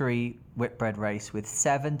 93 Whitbread race with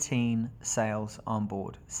 17 sails on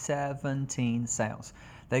board. 17 sails.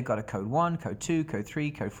 They've got a code 1, code 2, code 3,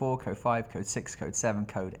 code 4, code 5, code 6, code 7,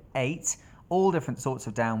 code 8, all different sorts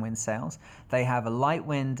of downwind sails. They have a light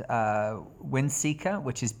wind wind seeker,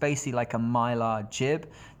 which is basically like a mylar jib.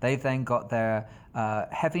 They've then got their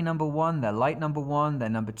heavy number 1, their light number 1, their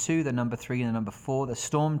number 2, their number 3, and their number 4, the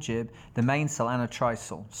storm jib, the mainsail, and a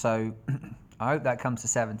trysail. So I hope that comes to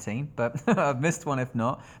 17, but I've missed one if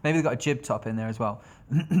not. Maybe they've got a jib top in there as well.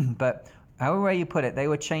 But however way you put it, they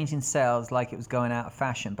were changing sails like it was going out of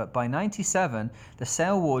fashion. But by 97, the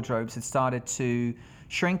sail wardrobes had started to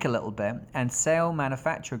shrink a little bit, and sail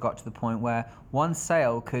manufacturer got to the point where one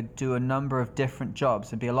sail could do a number of different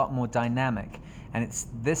jobs and be a lot more dynamic. And it's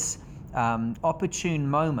this opportune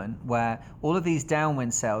moment where all of these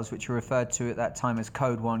downwind sails, which were referred to at that time as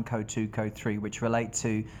code 1, code 2, code 3, which relate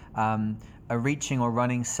to a reaching or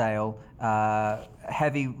running sail,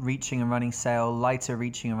 heavy reaching and running sail, lighter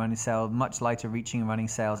reaching and running sail, much lighter reaching and running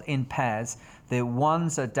sails in pairs. The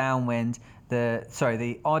ones are downwind,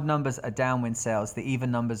 the odd numbers are downwind sails, the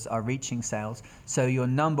even numbers are reaching sails. So your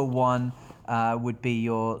number 1 would be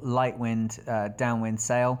your light wind downwind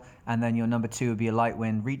sail, and then your number 2 would be a light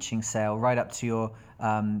wind reaching sail, right up to your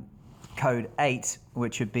code 8,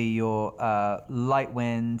 which would be your light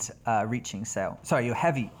wind reaching sail. Sorry, your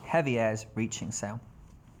heavy airs reaching sail.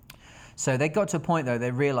 So they got to a point, though,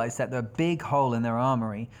 they realized that the big hole in their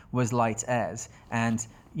armory was light airs. And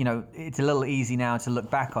it's a little easy now to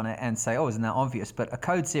look back on it and say, oh, isn't that obvious? But a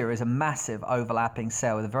code 0 is a massive overlapping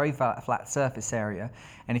sail with a very flat surface area.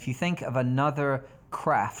 And if you think of another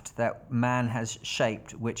craft that man has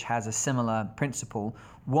shaped, which has a similar principle,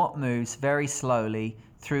 what moves very slowly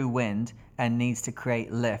through wind and needs to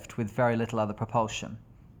create lift with very little other propulsion?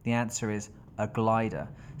 The answer is a glider.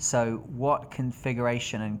 So what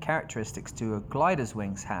configuration and characteristics do a glider's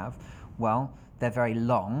wings have? Well, they're very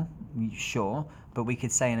long, sure, but we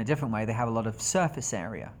could say in a different way, they have a lot of surface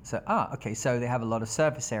area. So they have a lot of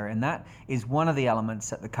surface area, and that is one of the elements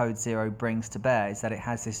that the code 0 brings to bear, is that it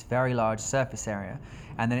has this very large surface area,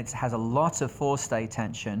 and then it has a lot of forestay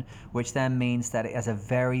tension, which then means that it has a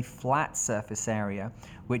very flat surface area,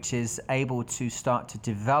 which is able to start to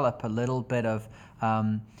develop a little bit of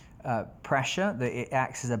pressure. That it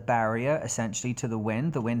acts as a barrier essentially to the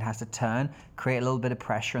wind. The wind has to turn, create a little bit of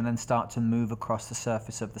pressure, and then start to move across the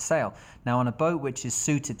surface of the sail. Now, on a boat which is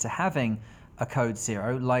suited to having a code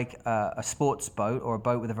 0, like a sports boat or a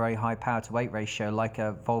boat with a very high power to weight ratio, like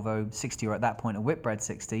a Volvo 60 or at that point a Whitbread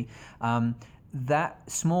 60, that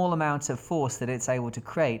small amount of force that it's able to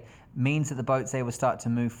create means that the boat's able to start to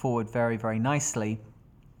move forward very, very nicely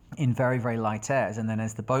in very, very light airs. And then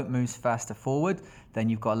as the boat moves faster forward, then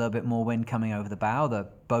you've got a little bit more wind coming over the bow. The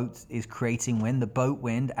boat is creating wind. The boat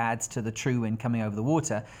wind adds to the true wind coming over the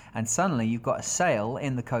water. And suddenly you've got a sail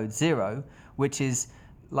in the code 0, which is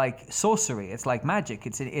like sorcery. It's like magic.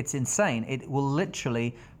 It's insane. It will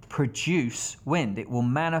literally produce wind. It will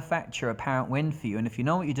manufacture apparent wind for you. And if you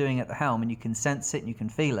know what you're doing at the helm and you can sense it and you can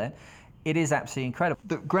feel it, it is absolutely incredible.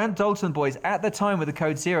 The Grant Dalton boys, at the time with the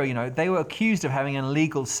code 0, they were accused of having an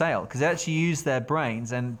illegal sail because they actually used their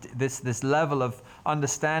brains, and this level of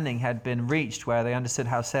understanding had been reached where they understood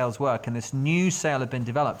how sails work, and this new sail had been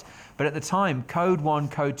developed. But at the time, code 1,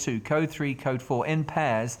 code 2, code 3, code 4, in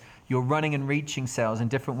pairs, you're running and reaching sails in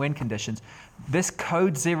different wind conditions. This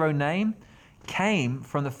code 0 name came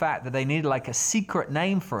from the fact that they needed like a secret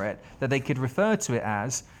name for it that they could refer to it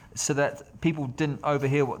as, so that people didn't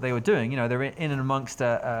overhear what they were doing. They're in and amongst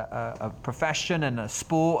a profession and a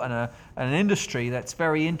sport and an industry that's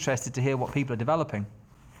very interested to hear what people are developing.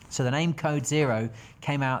 So the name Code Zero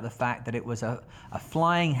came out of the fact that it was a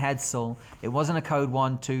flying headsail. It wasn't a code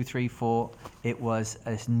 1, 2, 3, 4. It was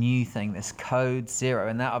this new thing, this Code Zero.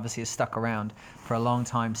 And that obviously has stuck around for a long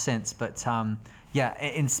time since. But yeah,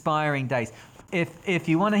 inspiring days. If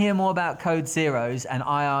you want to hear more about Code Zeros and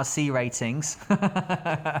IRC ratings,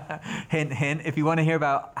 hint, hint, if you want to hear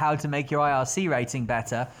about how to make your IRC rating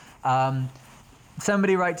better,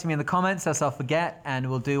 somebody write to me in the comments, else I'll forget, and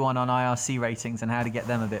we'll do one on IRC ratings and how to get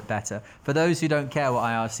them a bit better. For those who don't care what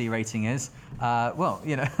IRC rating is, well,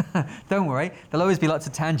 you know, don't worry. There'll always be lots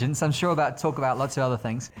of tangents. I'm sure talk about lots of other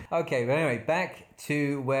things. Okay, but anyway, back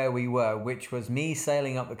to where we were, which was me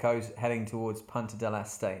sailing up the coast heading towards Punta del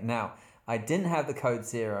Este. Now, I didn't have the Code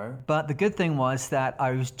Zero, but the good thing was that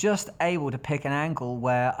I was just able to pick an angle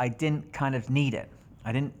where I didn't kind of need it.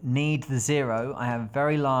 I didn't need the Zero. I have a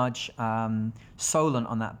very large solan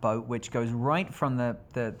on that boat, which goes right from the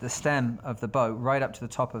stem of the boat right up to the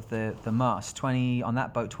top of the mast, on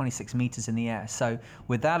that boat, 26 meters in the air. So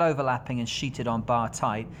with that overlapping and sheeted on bar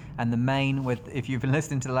tight, and the main, if you've been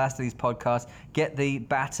listening to the last of these podcasts, get the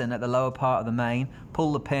batten at the lower part of the main,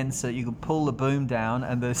 pull the pin so that you can pull the boom down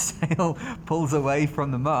and the sail pulls away from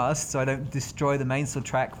the mast so I don't destroy the mainsail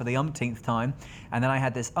track for the umpteenth time. And then I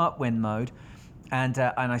had this upwind mode. And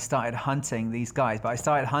I started hunting these guys, but I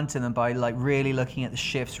started hunting them by like really looking at the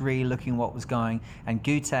shifts, really looking what was going. And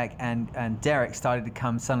Gutek and Derek started to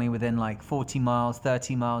come suddenly within like 40 miles,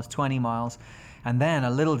 30 miles, 20 miles. And then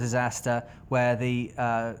a little disaster where the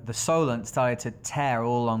solant started to tear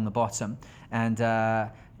all along the bottom.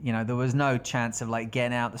 And you know, there was no chance of like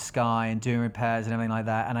getting out the sky and doing repairs and everything like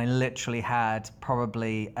that. And I literally had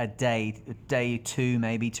probably a day 2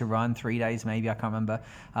 maybe to run, 3 days maybe, I can't remember.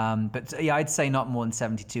 But yeah, I'd say not more than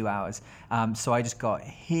 72 hours. So I just got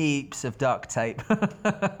heaps of duct tape,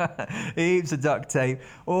 heaps of duct tape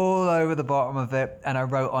all over the bottom of it. And I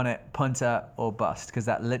wrote on it, Punta or bust, because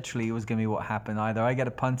that literally was going to be what happened. Either I get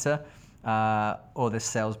a punter or this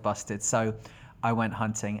sail's busted. So I went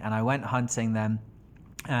hunting, and I went hunting then.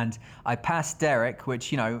 And I passed Derek,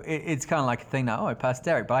 which, you know, it's kind of like a thing now, I passed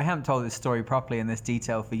Derek, but I haven't told this story properly in this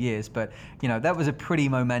detail for years. But, you know, that was a pretty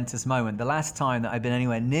momentous moment. The last time that I'd been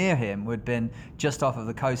anywhere near him would have been just off of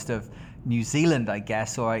the coast of New Zealand, I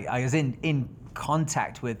guess, or I was in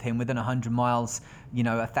contact with him within 100 miles, you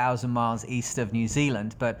know, 1,000 miles east of New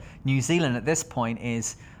Zealand. But New Zealand at this point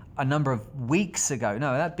is a number of weeks ago.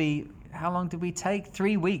 No, that'd be... How long did we take?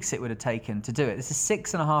 3 weeks it would have taken to do it. This is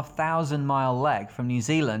 6,500 mile leg from New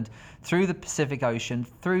Zealand through the Pacific Ocean,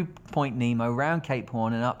 through Point Nemo, round Cape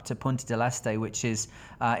Horn, and up to Punta del Este, which is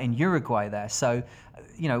in Uruguay there. So,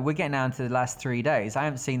 you know, we're getting down to the last 3 days. I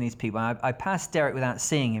haven't seen these people. I passed Derek without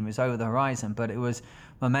seeing him. It was over the horizon, but it was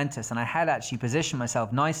momentous. And I had actually positioned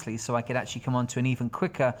myself nicely so I could actually come onto an even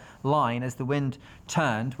quicker line as the wind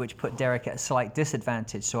turned, which put Derek at a slight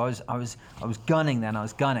disadvantage. So I was gunning then. I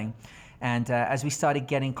was gunning. And as we started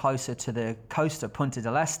getting closer to the coast of Punta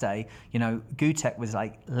del Este, you know, Gutek was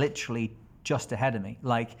like literally just ahead of me.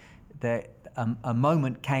 Like a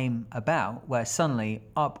moment came about where suddenly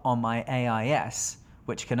up on my AIS,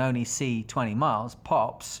 which can only see 20 miles,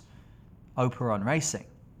 pops Operon Racing.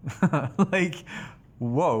 Like,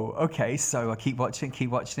 whoa, okay. So I keep watching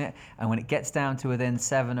it. And when it gets down to within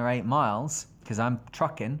 7 or 8 miles, because I'm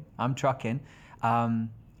trucking,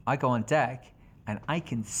 I go on deck. And I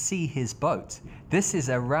can see his boat. This is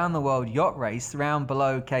a round-the-world yacht race round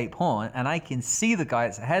below Cape Horn, and I can see the guy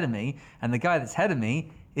that's ahead of me, and the guy that's ahead of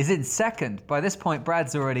me is in second. By this point,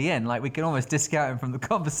 Brad's already in. Like, we can almost discount him from the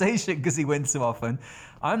conversation because he wins so often.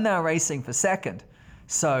 I'm now racing for second.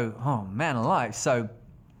 So, oh man alive. So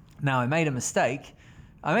now I made a mistake.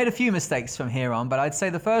 I made a few mistakes from here on, but I'd say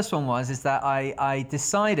the first one is that I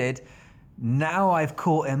decided now I've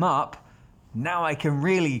caught him up, now I can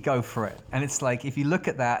really go for it. And it's like, if you look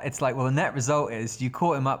at that, it's like, well, the net result is you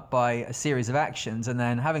caught him up by a series of actions, and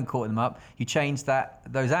then having caught him up, you changed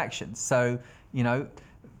those actions. So, you know,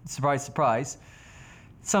 surprise, surprise,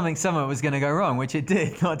 someone was going to go wrong, which it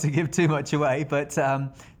did, not to give too much away. But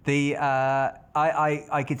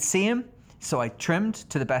I could see him, so I trimmed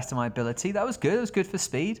to the best of my ability. That was good. It was good for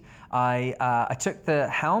speed. I took the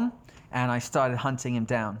helm and I started hunting him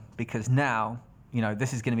down, because now, you know,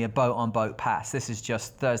 this is going to be a boat-on-boat pass. This is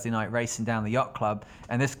just Thursday night racing down the yacht club,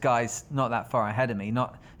 and this guy's not that far ahead of me.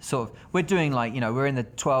 Not sort of, we're doing like, you know, we're in the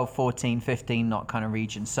 12, 14, 15 knot kind of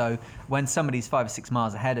region. So when somebody's 5 or 6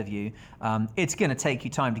 miles ahead of you, it's going to take you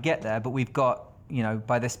time to get there. But we've got, you know,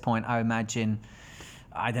 by this point, I imagine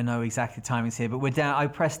I don't know exactly timings here, but we're down. I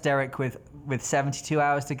pressed Derek with 72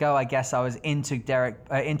 hours to go. I guess I was into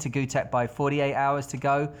Gutek by 48 hours to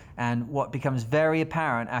go. And what becomes very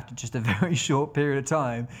apparent after just a very short period of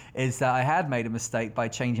time is that I had made a mistake by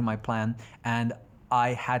changing my plan, and I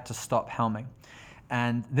had to stop helming.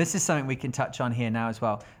 And this is something we can touch on here now as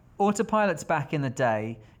well. Autopilots back in the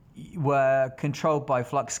day were controlled by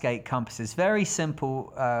Fluxgate compasses. Very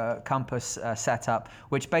simple compass setup,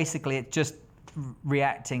 which basically it just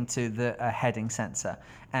reacting to the heading sensor.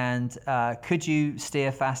 And could you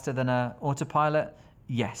steer faster than an autopilot?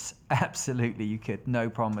 Yes, absolutely you could, no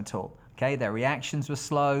problem at all. Okay, their reactions were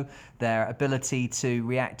slow, their ability to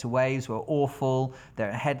react to waves were awful,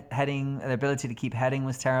 their ability to keep heading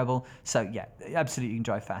was terrible. So yeah, absolutely you can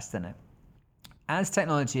drive faster than it. As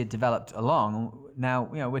technology had developed along, now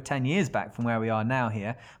we're 10 years back from where we are now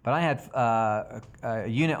here, but I had a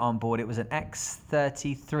unit on board. It was an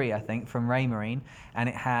X33, I think, from Raymarine, and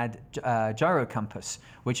it had gyro compass,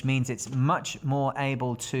 which means it's much more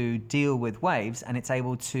able to deal with waves, and it's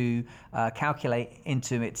able to calculate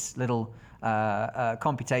into its little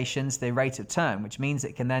computations the rate of turn, which means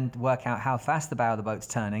it can then work out how fast the bow of the boat's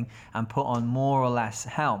turning and put on more or less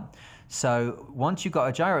helm. So once you've got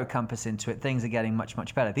a gyro compass into it, things are getting much,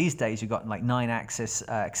 much better. These days, you've got like 9-axis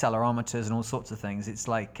accelerometers and all sorts of things. It's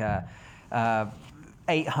like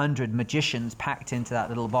 800 magicians packed into that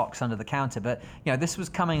little box under the counter. But this was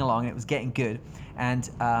coming along. It was getting good, and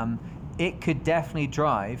it could definitely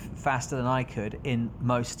drive faster than I could in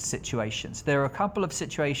most situations. There are a couple of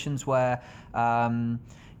situations where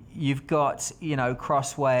you've got,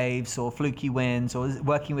 cross waves or fluky winds or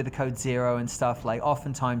working with the code 0 and stuff. Like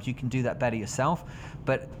oftentimes you can do that better yourself.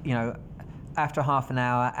 But, after half an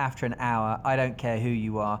hour, after an hour, I don't care who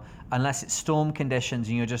you are. Unless it's storm conditions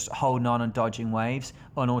and you're just holding on and dodging waves,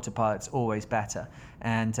 on autopilot's always better.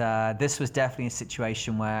 And this was definitely a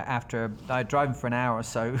situation where after driving for an hour or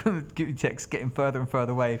so, Gutek's getting further and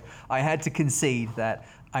further wave, I had to concede that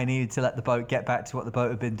I needed to let the boat get back to what the boat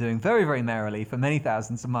had been doing very, very merrily for many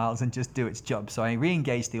thousands of miles and just do its job. So I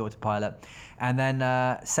re-engaged the autopilot and then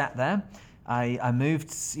sat there. I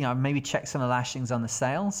moved, maybe checked some of the lashings on the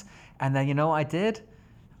sails. And then you know what I did?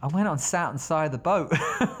 I went sat on the side of the boat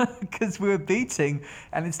because we were beating,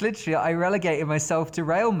 and it's literally, I relegated myself to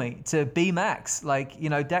rail meat, to B max,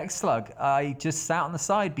 deck slug. I just sat on the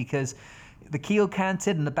side because the keel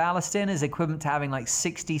canted and the ballast in is equivalent to having like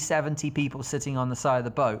 60, 70 people sitting on the side of the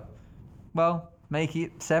boat. Well, make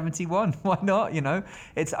it 71. Why not?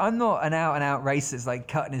 I'm not an out-and-out racist like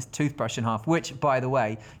cutting his toothbrush in half, which, by the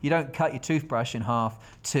way, you don't cut your toothbrush in half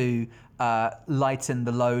to lighten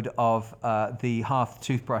the load of the half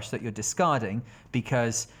toothbrush that you're discarding,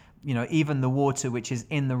 because even the water which is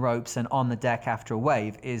in the ropes and on the deck after a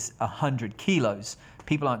wave is 100 kilos.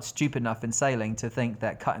 People aren't stupid enough in sailing to think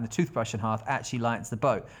that cutting the toothbrush in half actually lightens the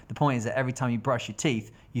boat. The point is that every time you brush your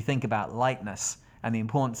teeth, you think about lightness and the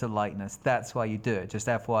importance of lightness. That's why you do it, just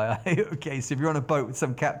FYI. Okay, so if you're on a boat with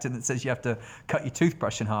some captain that says you have to cut your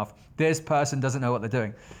toothbrush in half, this person doesn't know what they're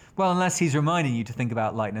doing. Well, unless he's reminding you to think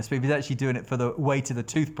about lightness, but if he's actually doing it for the weight of the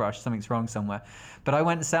toothbrush, something's wrong somewhere. But I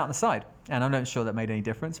went and sat on the side, and I'm not sure that made any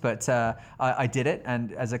difference, but I did it,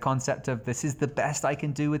 and as a concept of this is the best I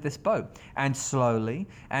can do with this boat. And slowly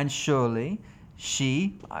and surely,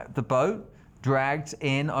 the boat, dragged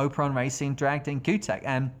in Operon Racing, dragged in Gutek.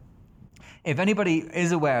 And if anybody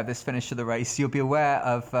is aware of this finish of the race, you'll be aware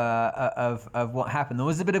of what happened. There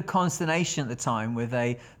was a bit of consternation at the time with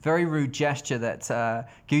a very rude gesture that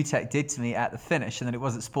Gutek did to me at the finish, and that it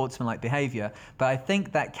wasn't sportsmanlike behavior. But I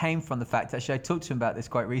think that came from the fact, actually, I talked to him about this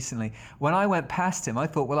quite recently. When I went past him, I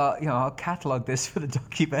thought, well, I'll catalog this for the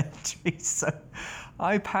documentary. So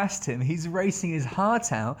I passed him. He's racing his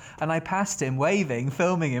heart out, and I passed him waving,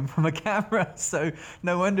 filming him from a camera. So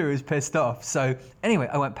no wonder he was pissed off. So anyway,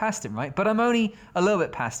 I went past him, right? But I'm only a little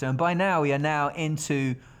bit past him, and by now we are now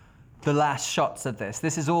into the last shots of this.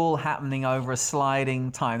 This is all happening over a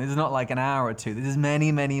sliding time. This is not like an hour or two. This is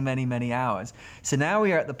many, many, many, many hours. So now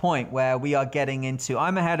we are at the point where we are getting into,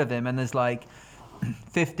 I'm ahead of him, and there's like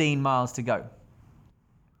 15 miles to go.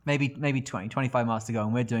 Maybe 20, 25 miles to go,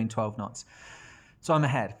 and we're doing 12 knots. So I'm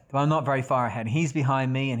ahead, but I'm not very far ahead. He's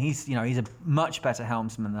behind me, and he's a much better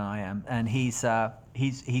helmsman than I am, and he's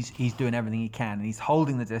doing everything he can, and he's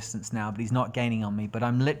holding the distance now, but he's not gaining on me. But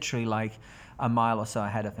I'm literally like a mile or so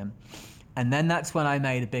ahead of him. And then that's when I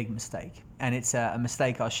made a big mistake, and it's a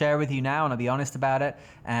mistake I'll share with you now, and I'll be honest about it.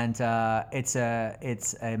 And it's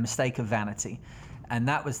a mistake of vanity. And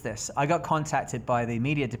that was this. I got contacted by the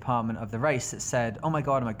media department of the race that said, oh my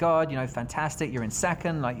God, fantastic. You're in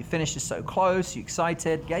second. Like, your finish is so close. You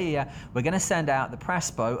excited? Yeah. We're going to send out the press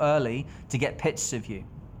boat early to get pictures of you.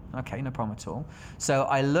 Okay, no problem at all. So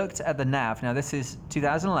I looked at the nav. Now, this is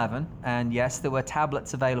 2011, and yes, there were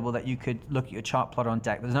tablets available that you could look at your chart plotter on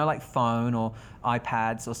deck. There's no like phone or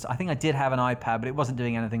iPads. I think I did have an iPad, but it wasn't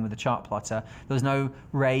doing anything with the chart plotter. There was no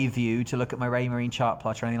Ray View to look at my Ray Marine chart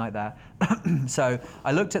plotter or anything like that. So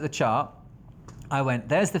I looked at the chart. I went,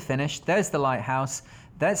 there's the finish. There's the lighthouse.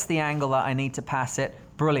 That's the angle that I need to pass it.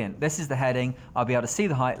 Brilliant. This is the heading. I'll be able to see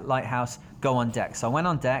the lighthouse, go on deck. So I went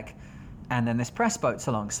on deck. And then this press boat's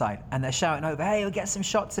alongside, and they're shouting over, hey, we'll get some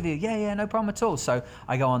shots of you. Yeah, no problem at all. So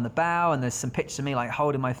I go on the bow, and there's some pictures of me like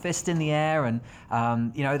holding my fist in the air, and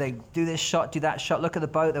they do this shot, do that shot, look at the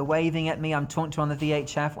boat, they're waving at me, I'm talking to on the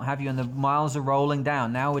VHF, what have you, and the miles are rolling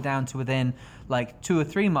down. Now we're down to within like 2 or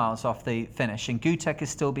 3 miles off the finish, and Gutek is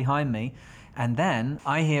still behind me. And then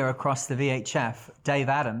I hear across the VHF, Dave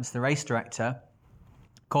Adams, the race director,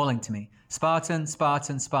 calling to me, Spartan,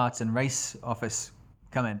 race office,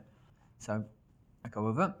 come in. So I go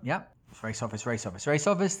over, race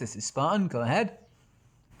office. This is Spartan, go ahead.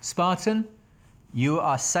 Spartan, you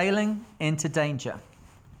are sailing into danger.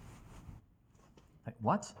 Like,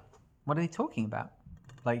 what? What are they talking about?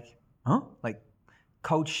 Like, huh? Like,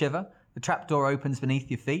 cold shiver, the trap door opens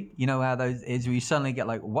beneath your feet. You know how those is, where you suddenly get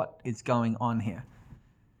like, what is going on here?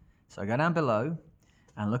 So I go down below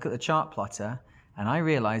and look at the chart plotter, and I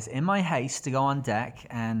realize in my haste to go on deck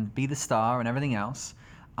and be the star and everything else,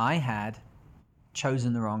 I had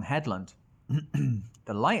chosen the wrong headland.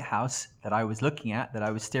 The lighthouse that I was looking at, that I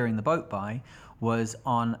was steering the boat by, was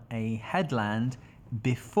on a headland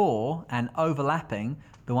before and overlapping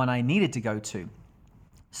the one I needed to go to.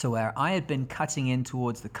 So where I had been cutting in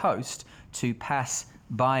towards the coast to pass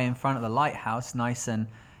by in front of the lighthouse, nice and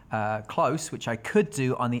close, which I could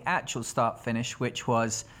do on the actual start finish, which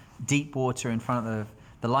was deep water in front of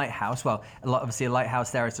the lighthouse. Well, obviously a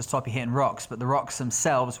lighthouse there is to stop you hitting rocks, but the rocks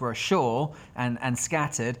themselves were ashore and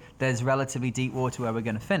scattered. There's relatively deep water where we're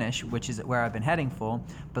going to finish, which is where I've been heading for.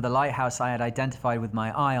 But the lighthouse I had identified with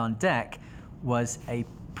my eye on deck was a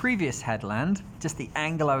previous headland. Just the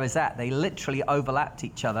angle I was at, they literally overlapped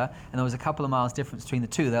each other, and there was a couple of miles difference between the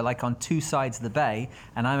two. They're like on two sides of the bay,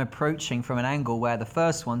 and I'm approaching from an angle where the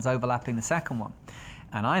first one's overlapping the second one.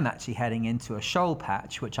 And I'm actually heading into a shoal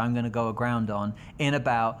patch, which I'm going to go aground on in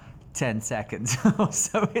about 10 seconds.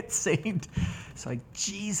 So it seemed. It's like,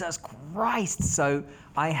 Jesus Christ. So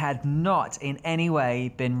I had not in any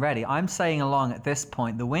way been ready. I'm sailing along at this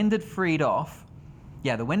point. The wind had freed off.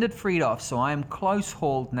 Yeah, the wind had freed off. So I'm close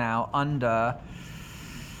hauled now under,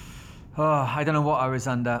 I don't know what I was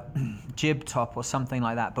under, jib top or something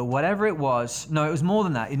like that. But whatever it was, no, it was more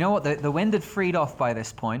than that. You know what? The wind had freed off by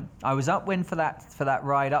this point. I was upwind for that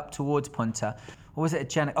ride up towards Punta. Or was it a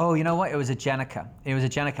Jenica? Oh, you know what? It was a Jenica.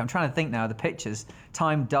 I'm trying to think now. The pictures,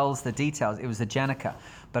 time dulls the details. It was a Jenica.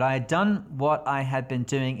 But I had done what I had been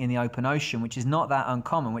doing in the open ocean, which is not that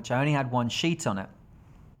uncommon, which I only had one sheet on it.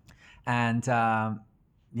 And I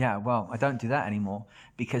don't do that anymore,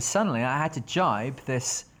 because suddenly I had to jibe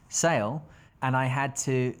this sail, and I had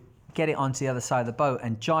to get it onto the other side of the boat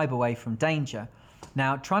and jibe away from danger.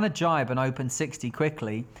 Now, trying to jibe an open 60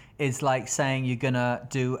 quickly is like saying you're going to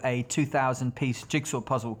do a 2,000-piece jigsaw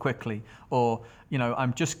puzzle quickly, or,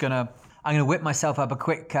 I'm going to whip myself up a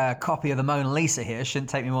quick copy of the Mona Lisa here. It shouldn't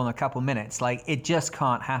take me more than a couple minutes. Like, it just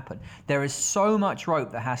can't happen. There is so much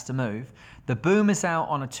rope that has to move. The boom is out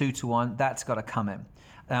on a 2-to-1. That's got to come in.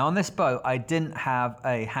 Now, on this boat, I didn't have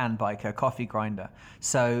a hand bike, a coffee grinder.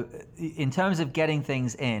 So in terms of getting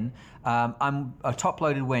things in, I'm a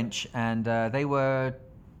top-loaded winch, and they were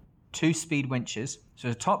 2-speed winches. So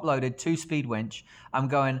a top-loaded 2-speed winch. I'm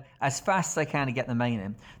going as fast as I can to get the main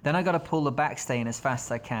in. Then I got to pull the backstay in as fast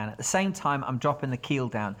as I can. At the same time, I'm dropping the keel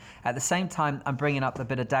down. At the same time, I'm bringing up the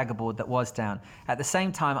bit of daggerboard that was down. At the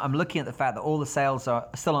same time, I'm looking at the fact that all the sails are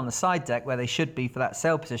still on the side deck where they should be for that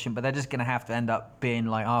sail position, but they're just going to have to end up being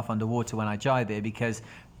like half underwater when I jibe here, because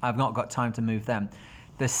I've not got time to move them.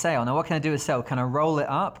 The sail. Now, what can I do with sail? Can I roll it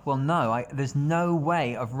up? Well, no. There's no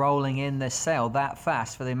way of rolling in this sail that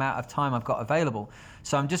fast for the amount of time I've got available.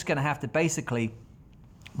 So I'm just going to have to basically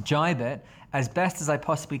jibe it as best as I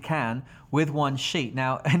possibly can with one sheet.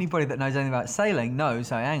 Now, anybody that knows anything about sailing knows,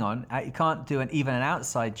 hang on, you can't do even an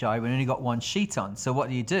outside jibe when you only got one sheet on. So what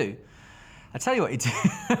do? I tell you what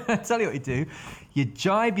you do. You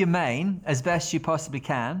jibe your main as best you possibly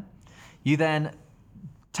can. You then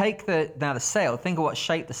take the sail, think of what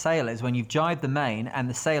shape the sail is when you've jibed the main and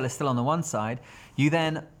the sail is still on the one side. You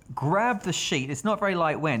then grab the sheet. It's not very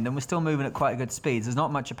light wind, and we're still moving at quite a good speed. There's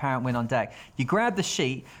not much apparent wind on deck. You grab the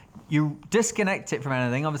sheet, you disconnect it from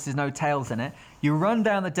anything. Obviously, there's no tails in it. You run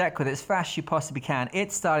down the deck with it as fast as you possibly can.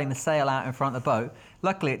 It's starting to sail out in front of the boat.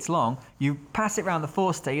 Luckily, it's long. You pass it around the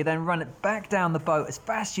forestay. You then run it back down the boat as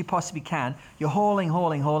fast as you possibly can. You're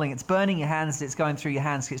hauling. It's burning your hands. It's going through your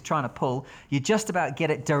hands because it's trying to pull. You just about get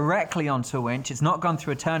it directly onto a winch. It's not gone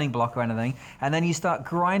through a turning block or anything. And then you start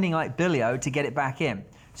grinding like Billy-O to get it back in.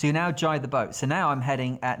 So you now jibe the boat. So now I'm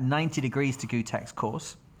heading at 90 degrees to Gutek's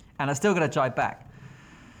course. And I still got to jibe back.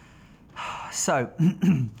 So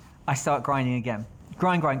I start grinding again.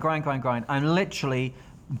 Grind. I'm literally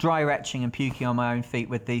dry retching and puking on my own feet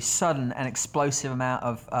with the sudden and explosive amount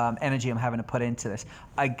of energy I'm having to put into this.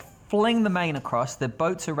 I fling the main across. The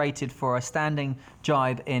boats are rated for a standing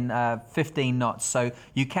jibe in 15 knots, so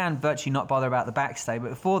you can virtually not bother about the backstay. But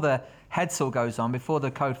before the headsail goes on, before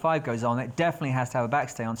the Code 5 goes on, it definitely has to have a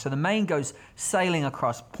backstay on. So the main goes sailing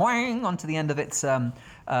across, poing, onto the end of its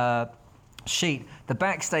sheet. The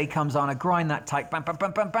backstay comes on. I grind that tight. Bam, bam,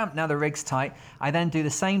 bam, bam, bam. Now the rig's tight. I then do the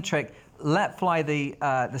same trick. Let fly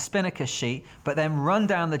the spinnaker sheet, but then run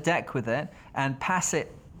down the deck with it and pass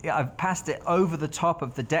it. I've passed it over the top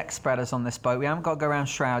of the deck spreaders on this boat. We haven't got to go around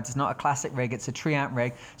shrouds. It's not a classic rig. It's a tree-out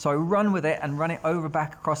rig. So I run with it and run it over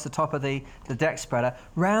back across the top of the deck spreader,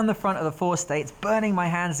 round the front of the forestay. It's burning my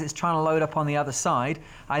hands. It's trying to load up on the other side.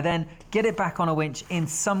 I then get it back on a winch in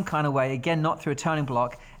some kind of way, again, not through a turning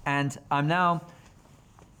block. And I'm now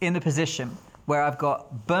in the position where I've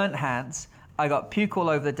got burnt hands. I got puke all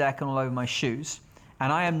over the deck and all over my shoes.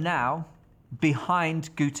 And I am now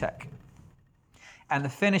behind Gutek. And the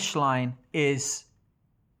finish line is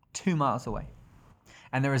 2 miles away.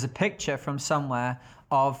 And there is a picture from somewhere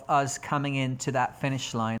of us coming into that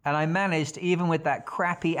finish line. And I managed, even with that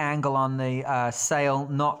crappy angle on the sail,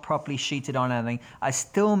 not properly sheeted on anything, I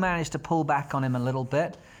still managed to pull back on him a little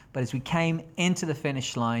bit. But as we came into the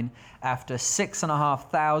finish line, after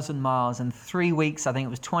 6,500 miles and 3 weeks, I think it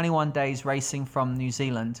was 21 days racing from New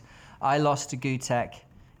Zealand, I lost to Gutek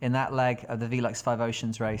in that leg of the Velux 5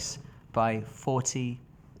 Oceans race by 40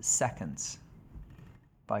 seconds.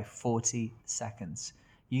 By 40 seconds.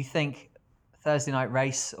 You think Thursday night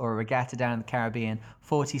race or a regatta down in the Caribbean,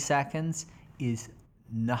 40 seconds is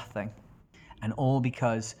nothing. And all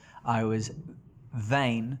because I was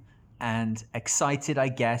vain and excited, I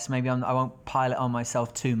guess. Maybe I won't pile it on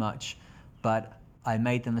myself too much, but I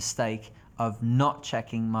made the mistake of not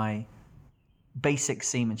checking my basic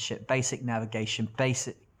seamanship, basic navigation,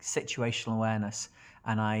 basic situational awareness,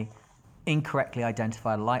 and I incorrectly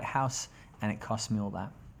identified a lighthouse, and it cost me all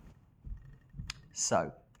that.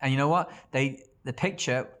 So, and you know what? The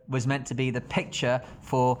picture was meant to be the picture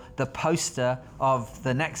for the poster of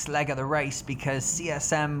the next leg of the race, because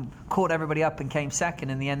CSM caught everybody up and came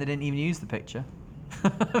second. In the end, they didn't even use the picture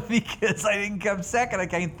because I didn't come second, I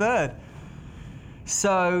came third.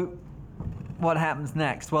 So what happens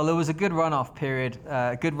next? Well, there was a good runoff period,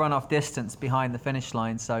 a good runoff distance behind the finish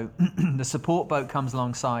line. So the support boat comes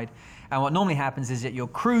alongside. And what normally happens is that your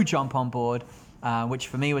crew jump on board, which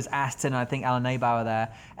for me was Aston, and I think Alan Naybauer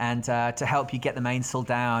there, and to help you get the mainsail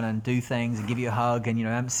down and do things and give you a hug, and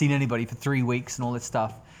I haven't seen anybody for 3 weeks and all this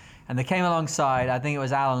stuff. And they came alongside. I think it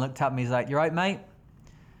was Alan, looked up at me, he's like, "You right, mate?"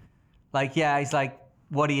 Like, yeah. He's like,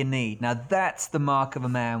 "What do you need?" Now that's the mark of a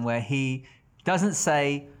man, where he doesn't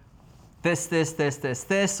say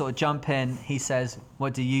this, or jump in. He says,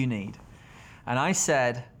 "What do you need?" And I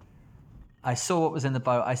said, I saw what was in the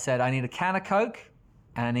boat. I said, "I need a can of Coke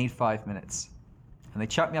and I need 5 minutes." And they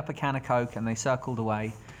chucked me up a can of Coke and they circled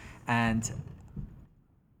away. And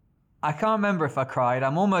I can't remember if I cried.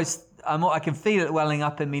 I can feel it welling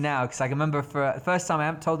up in me now, because I can remember for the first time, I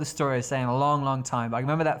haven't told this story, I say, in a long, long time. But I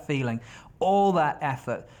remember that feeling, all that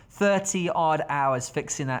effort, 30 odd hours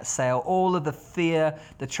fixing that sail, all of the fear,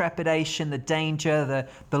 the trepidation, the danger,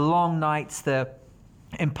 the long nights, the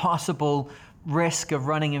impossible risk of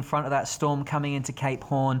running in front of that storm coming into Cape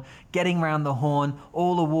Horn, getting round the Horn,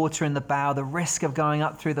 all the water in the bow, the risk of going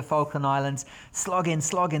up through the Falkland Islands, slogging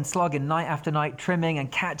night after night, trimming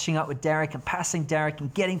and catching up with Derek and passing Derek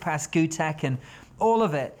and getting past Gutek, and all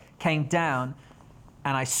of it came down,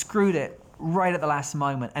 and I screwed it right at the last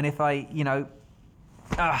moment. And if I,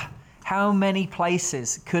 how many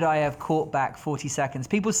places could I have caught back 40 seconds?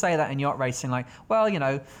 People say that in yacht racing, like, well,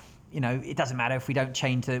 it doesn't matter if we don't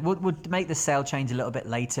change it. We'll make the sail change a little bit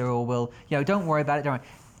later, or we'll, don't worry about it. Don't worry.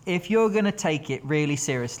 If you're going to take it really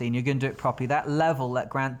seriously and you're going to do it properly, that level that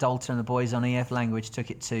Grant Dalton and the boys on EF Language took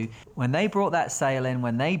it to, when they brought that sail in,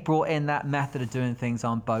 when they brought in that method of doing things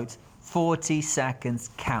on boats, 40 seconds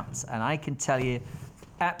counts. And I can tell you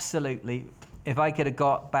absolutely, if I could have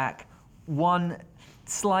got back one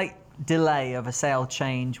slight delay of a sail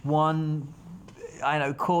change, one,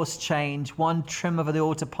 course change, one trim of the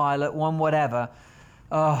autopilot, one whatever,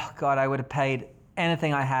 oh God, I would have paid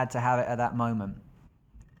anything I had to have it at that moment.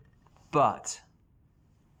 But,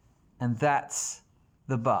 and that's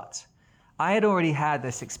the but, I had already had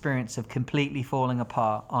this experience of completely falling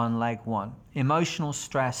apart on leg one. Emotional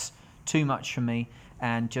stress, too much for me,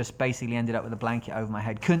 and just basically ended up with a blanket over my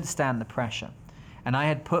head. Couldn't stand the pressure. And I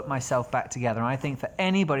had put myself back together. And I think for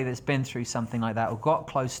anybody that's been through something like that or got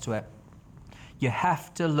close to it, you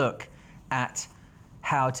have to look at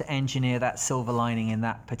how to engineer that silver lining in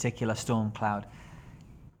that particular storm cloud.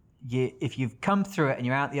 If you've come through it and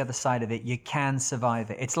you're out the other side of it, you can survive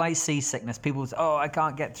it. It's like seasickness. People say, oh, I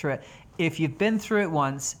can't get through it. If you've been through it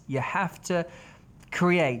once, you have to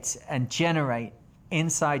create and generate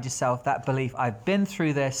inside yourself that belief, I've been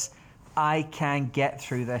through this, I can get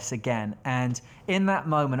through this again. And in that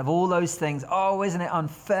moment of all those things, oh, isn't it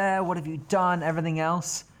unfair? What have you done? Everything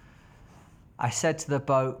else. I said to the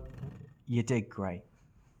boat, you did great.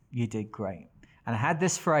 You did great. And I had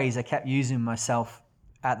this phrase I kept using myself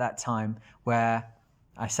at that time where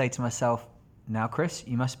I say to myself, now, Chris,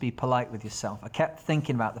 you must be polite with yourself. I kept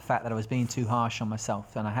thinking about the fact that I was being too harsh on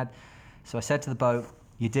myself. So I said to the boat,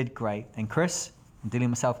 you did great. And Chris, I'm dealing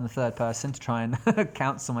with myself in the third person to try and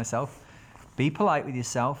counsel myself. Be polite with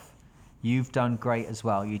yourself. You've done great as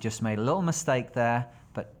well. You just made a little mistake there,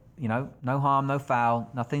 but no harm, no foul.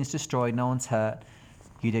 Nothing's destroyed. No one's hurt.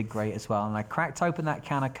 You did great as well. And I cracked open that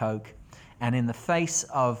can of Coke, and in the face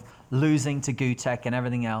of losing to Gutek and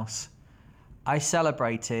everything else, I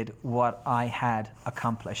celebrated what I had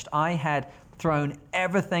accomplished. I had thrown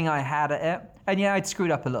everything I had at it. And yeah, I'd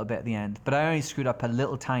screwed up a little bit at the end, but I only screwed up a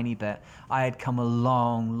little tiny bit. I had come a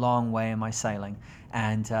long, long way in my sailing.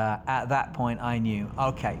 And at that point, I knew,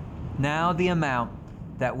 okay, now the amount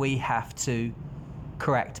that we have to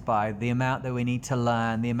correct by, the amount that we need to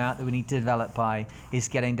learn, the amount that we need to develop by is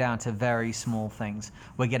getting down to very small things.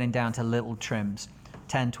 We're getting down to little trims,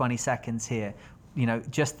 10, 20 seconds here.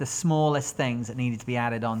 Just the smallest things that needed to be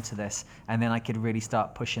added onto this. And then I could really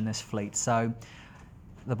start pushing this fleet. So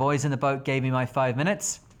the boys in the boat gave me my 5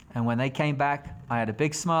 minutes. And when they came back, I had a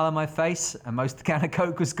big smile on my face and most of the can of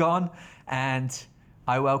Coke was gone. And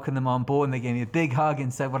I welcomed them on board and they gave me a big hug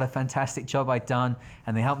and said what a fantastic job I'd done.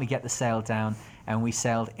 And they helped me get the sail down. And we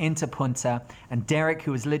sailed into Punta. And Derek,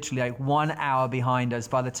 who was literally like 1 hour behind us,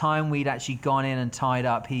 by the time we'd actually gone in and tied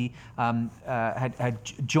up, he had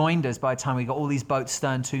joined us by the time we got all these boats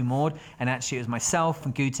stern to moored. And actually it was myself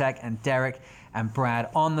and Gutek and Derek and Brad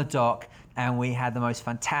on the dock. And we had the most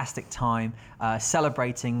fantastic time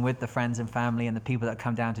celebrating with the friends and family and the people that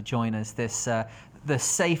come down to join us. The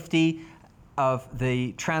safety of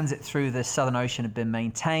the transit through the Southern Ocean had been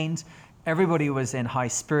maintained. Everybody was in high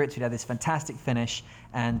spirits. We'd had this fantastic finish,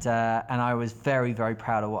 and I was very, very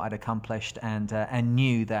proud of what I'd accomplished, and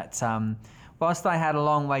knew that whilst I had a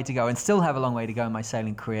long way to go, and still have a long way to go in my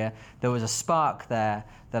sailing career, there was a spark there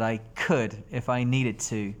that I could, if I needed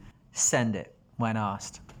to, send it when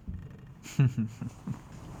asked.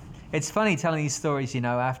 It's funny telling these stories,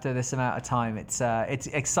 after this amount of time. It's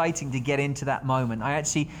exciting to get into that moment.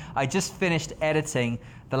 I just finished editing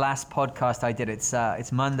the last podcast I did.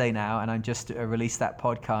 It's Monday now, and I just released that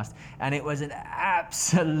podcast, and it was an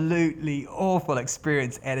absolutely awful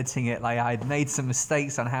experience editing it. Like I'd made some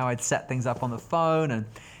mistakes on how I'd set things up on the phone, and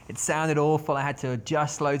it sounded awful. I had to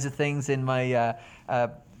adjust loads of things in my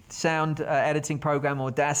sound editing program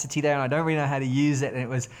Audacity there, and I don't really know how to use it.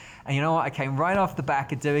 And you know what? I came right off the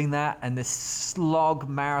back of doing that and this slog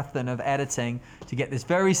marathon of editing to get this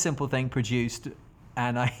very simple thing produced.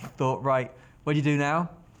 And I thought, right, what do you do now?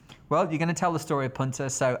 Well, you're going to tell the story of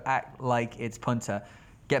Punta, so act like it's Punta.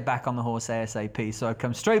 Get back on the horse ASAP. So I've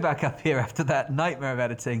come straight back up here after that nightmare of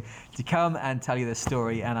editing to come and tell you this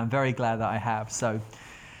story, and I'm very glad that I have. So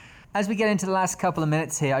as we get into the last couple of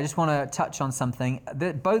minutes here, I just want to touch on something.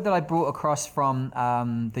 The boat that I brought across from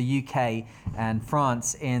the UK and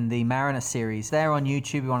France in the Mariner series, they're on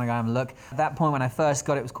YouTube. You want to go have a look. At that point when I first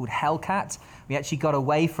got it, it was called Hellcat. We actually got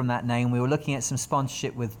away from that name. We were looking at some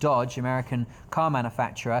sponsorship with Dodge, American car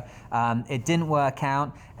manufacturer. It didn't work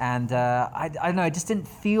out, and I don't know, it just didn't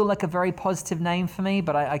feel like a very positive name for me,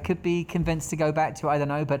 but I could be convinced to go back to it, I don't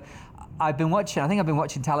know. But I think I've been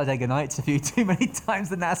watching Talladega Nights a few too many times,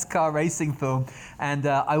 the NASCAR racing film, and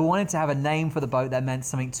I wanted to have a name for the boat that meant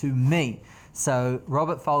something to me. So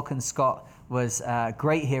Robert Falcon Scott was a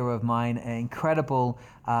great hero of mine, an incredible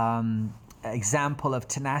example of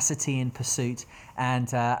tenacity in pursuit,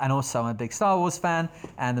 and also I'm a big Star Wars fan,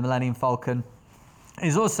 and the Millennium Falcon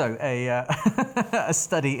is also a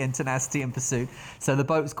study in tenacity and pursuit. So the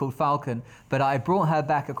boat's called Falcon, but I brought her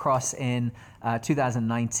back across in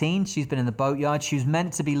 2019. She's been in the boatyard. She was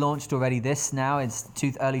meant to be launched already it's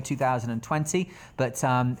early 2020, but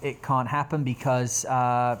it can't happen because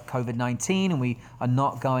COVID-19, and we are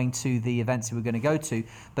not going to the events that we're going to go to.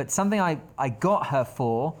 But something I got her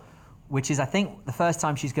for, which is I think the first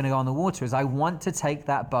time she's going to go on the water, is I want to take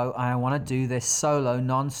that boat and I want to do this solo,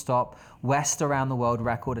 non-stop, west around the world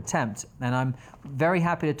record attempt. And I'm very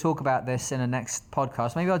happy to talk about this in a next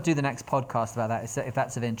podcast. Maybe I'll do the next podcast about that if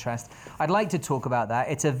that's of interest. I'd like to talk about that.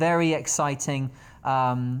 It's a very exciting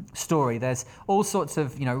story. There's all sorts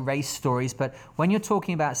of race stories, but when you're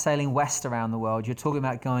talking about sailing west around the world, you're talking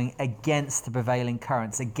about going against the prevailing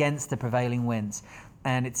currents, against the prevailing winds.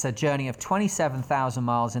 And it's a journey of 27,000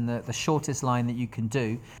 miles in the shortest line that you can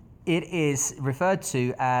do. It is referred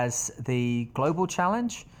to as the Global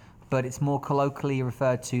Challenge, but it's more colloquially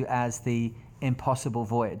referred to as the Impossible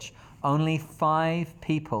Voyage. Only 5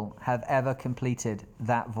 people have ever completed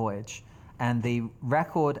that voyage. And the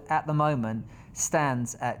record at the moment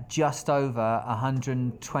stands at just over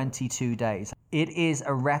 122 days. It is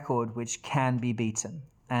a record which can be beaten.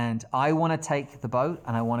 And I want to take the boat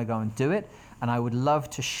and I want to go and do it. And I would love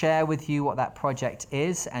to share with you what that project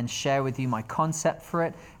is and share with you my concept for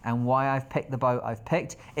it and why I've picked the boat I've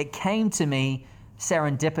picked. It came to me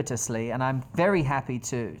serendipitously, and I'm very happy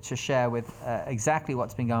to share with exactly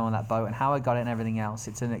what's been going on that boat and how I got it and everything else.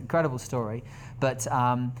 It's an incredible story. But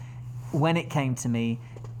when it came to me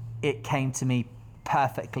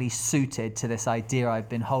perfectly suited to this idea I've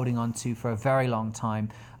been holding on to for a very long time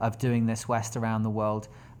of doing this west around the world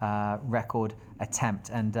record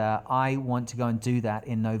attempt. And I want to go and do that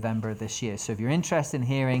in November of this year. So if you're interested in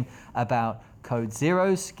hearing about Code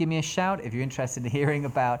Zeros, give me a shout. If you're interested in hearing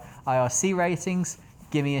about IRC ratings,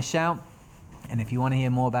 give me a shout. And if you want to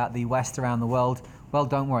hear more about the West around the world, well,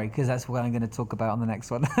 don't worry, because that's what I'm going to talk about on the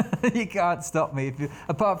next one. You can't stop me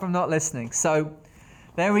apart from not listening. So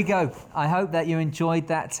there we go. I hope that you enjoyed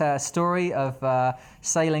that story of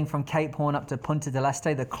sailing from Cape Horn up to Punta del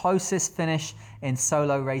Este, the closest finish in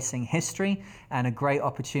solo racing history, and a great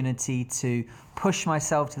opportunity to push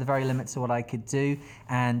myself to the very limits of what I could do,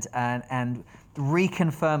 and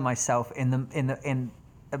reconfirm myself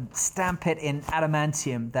stamp it in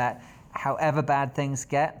adamantium that however bad things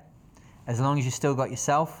get, as long as you still got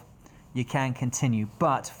yourself, you can continue,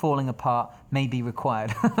 but falling apart may be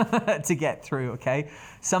required to get through, okay?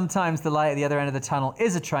 Sometimes the light at the other end of the tunnel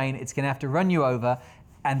is a train. It's going to have to run you over,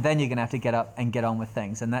 and then you're going to have to get up and get on with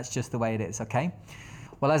things, and that's just the way it is, okay?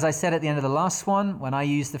 Well, as I said at the end of the last one, when I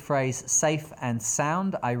use the phrase safe and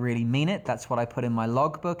sound, I really mean it. That's what I put in my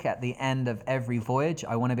logbook at the end of every voyage.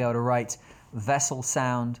 I want to be able to write vessel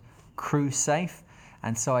sound, crew safe.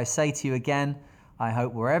 And so I say to you again, I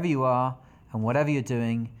hope wherever you are and whatever you're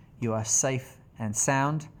doing, you are safe and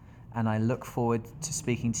sound, and I look forward to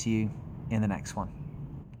speaking to you in the next one.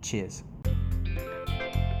 Cheers.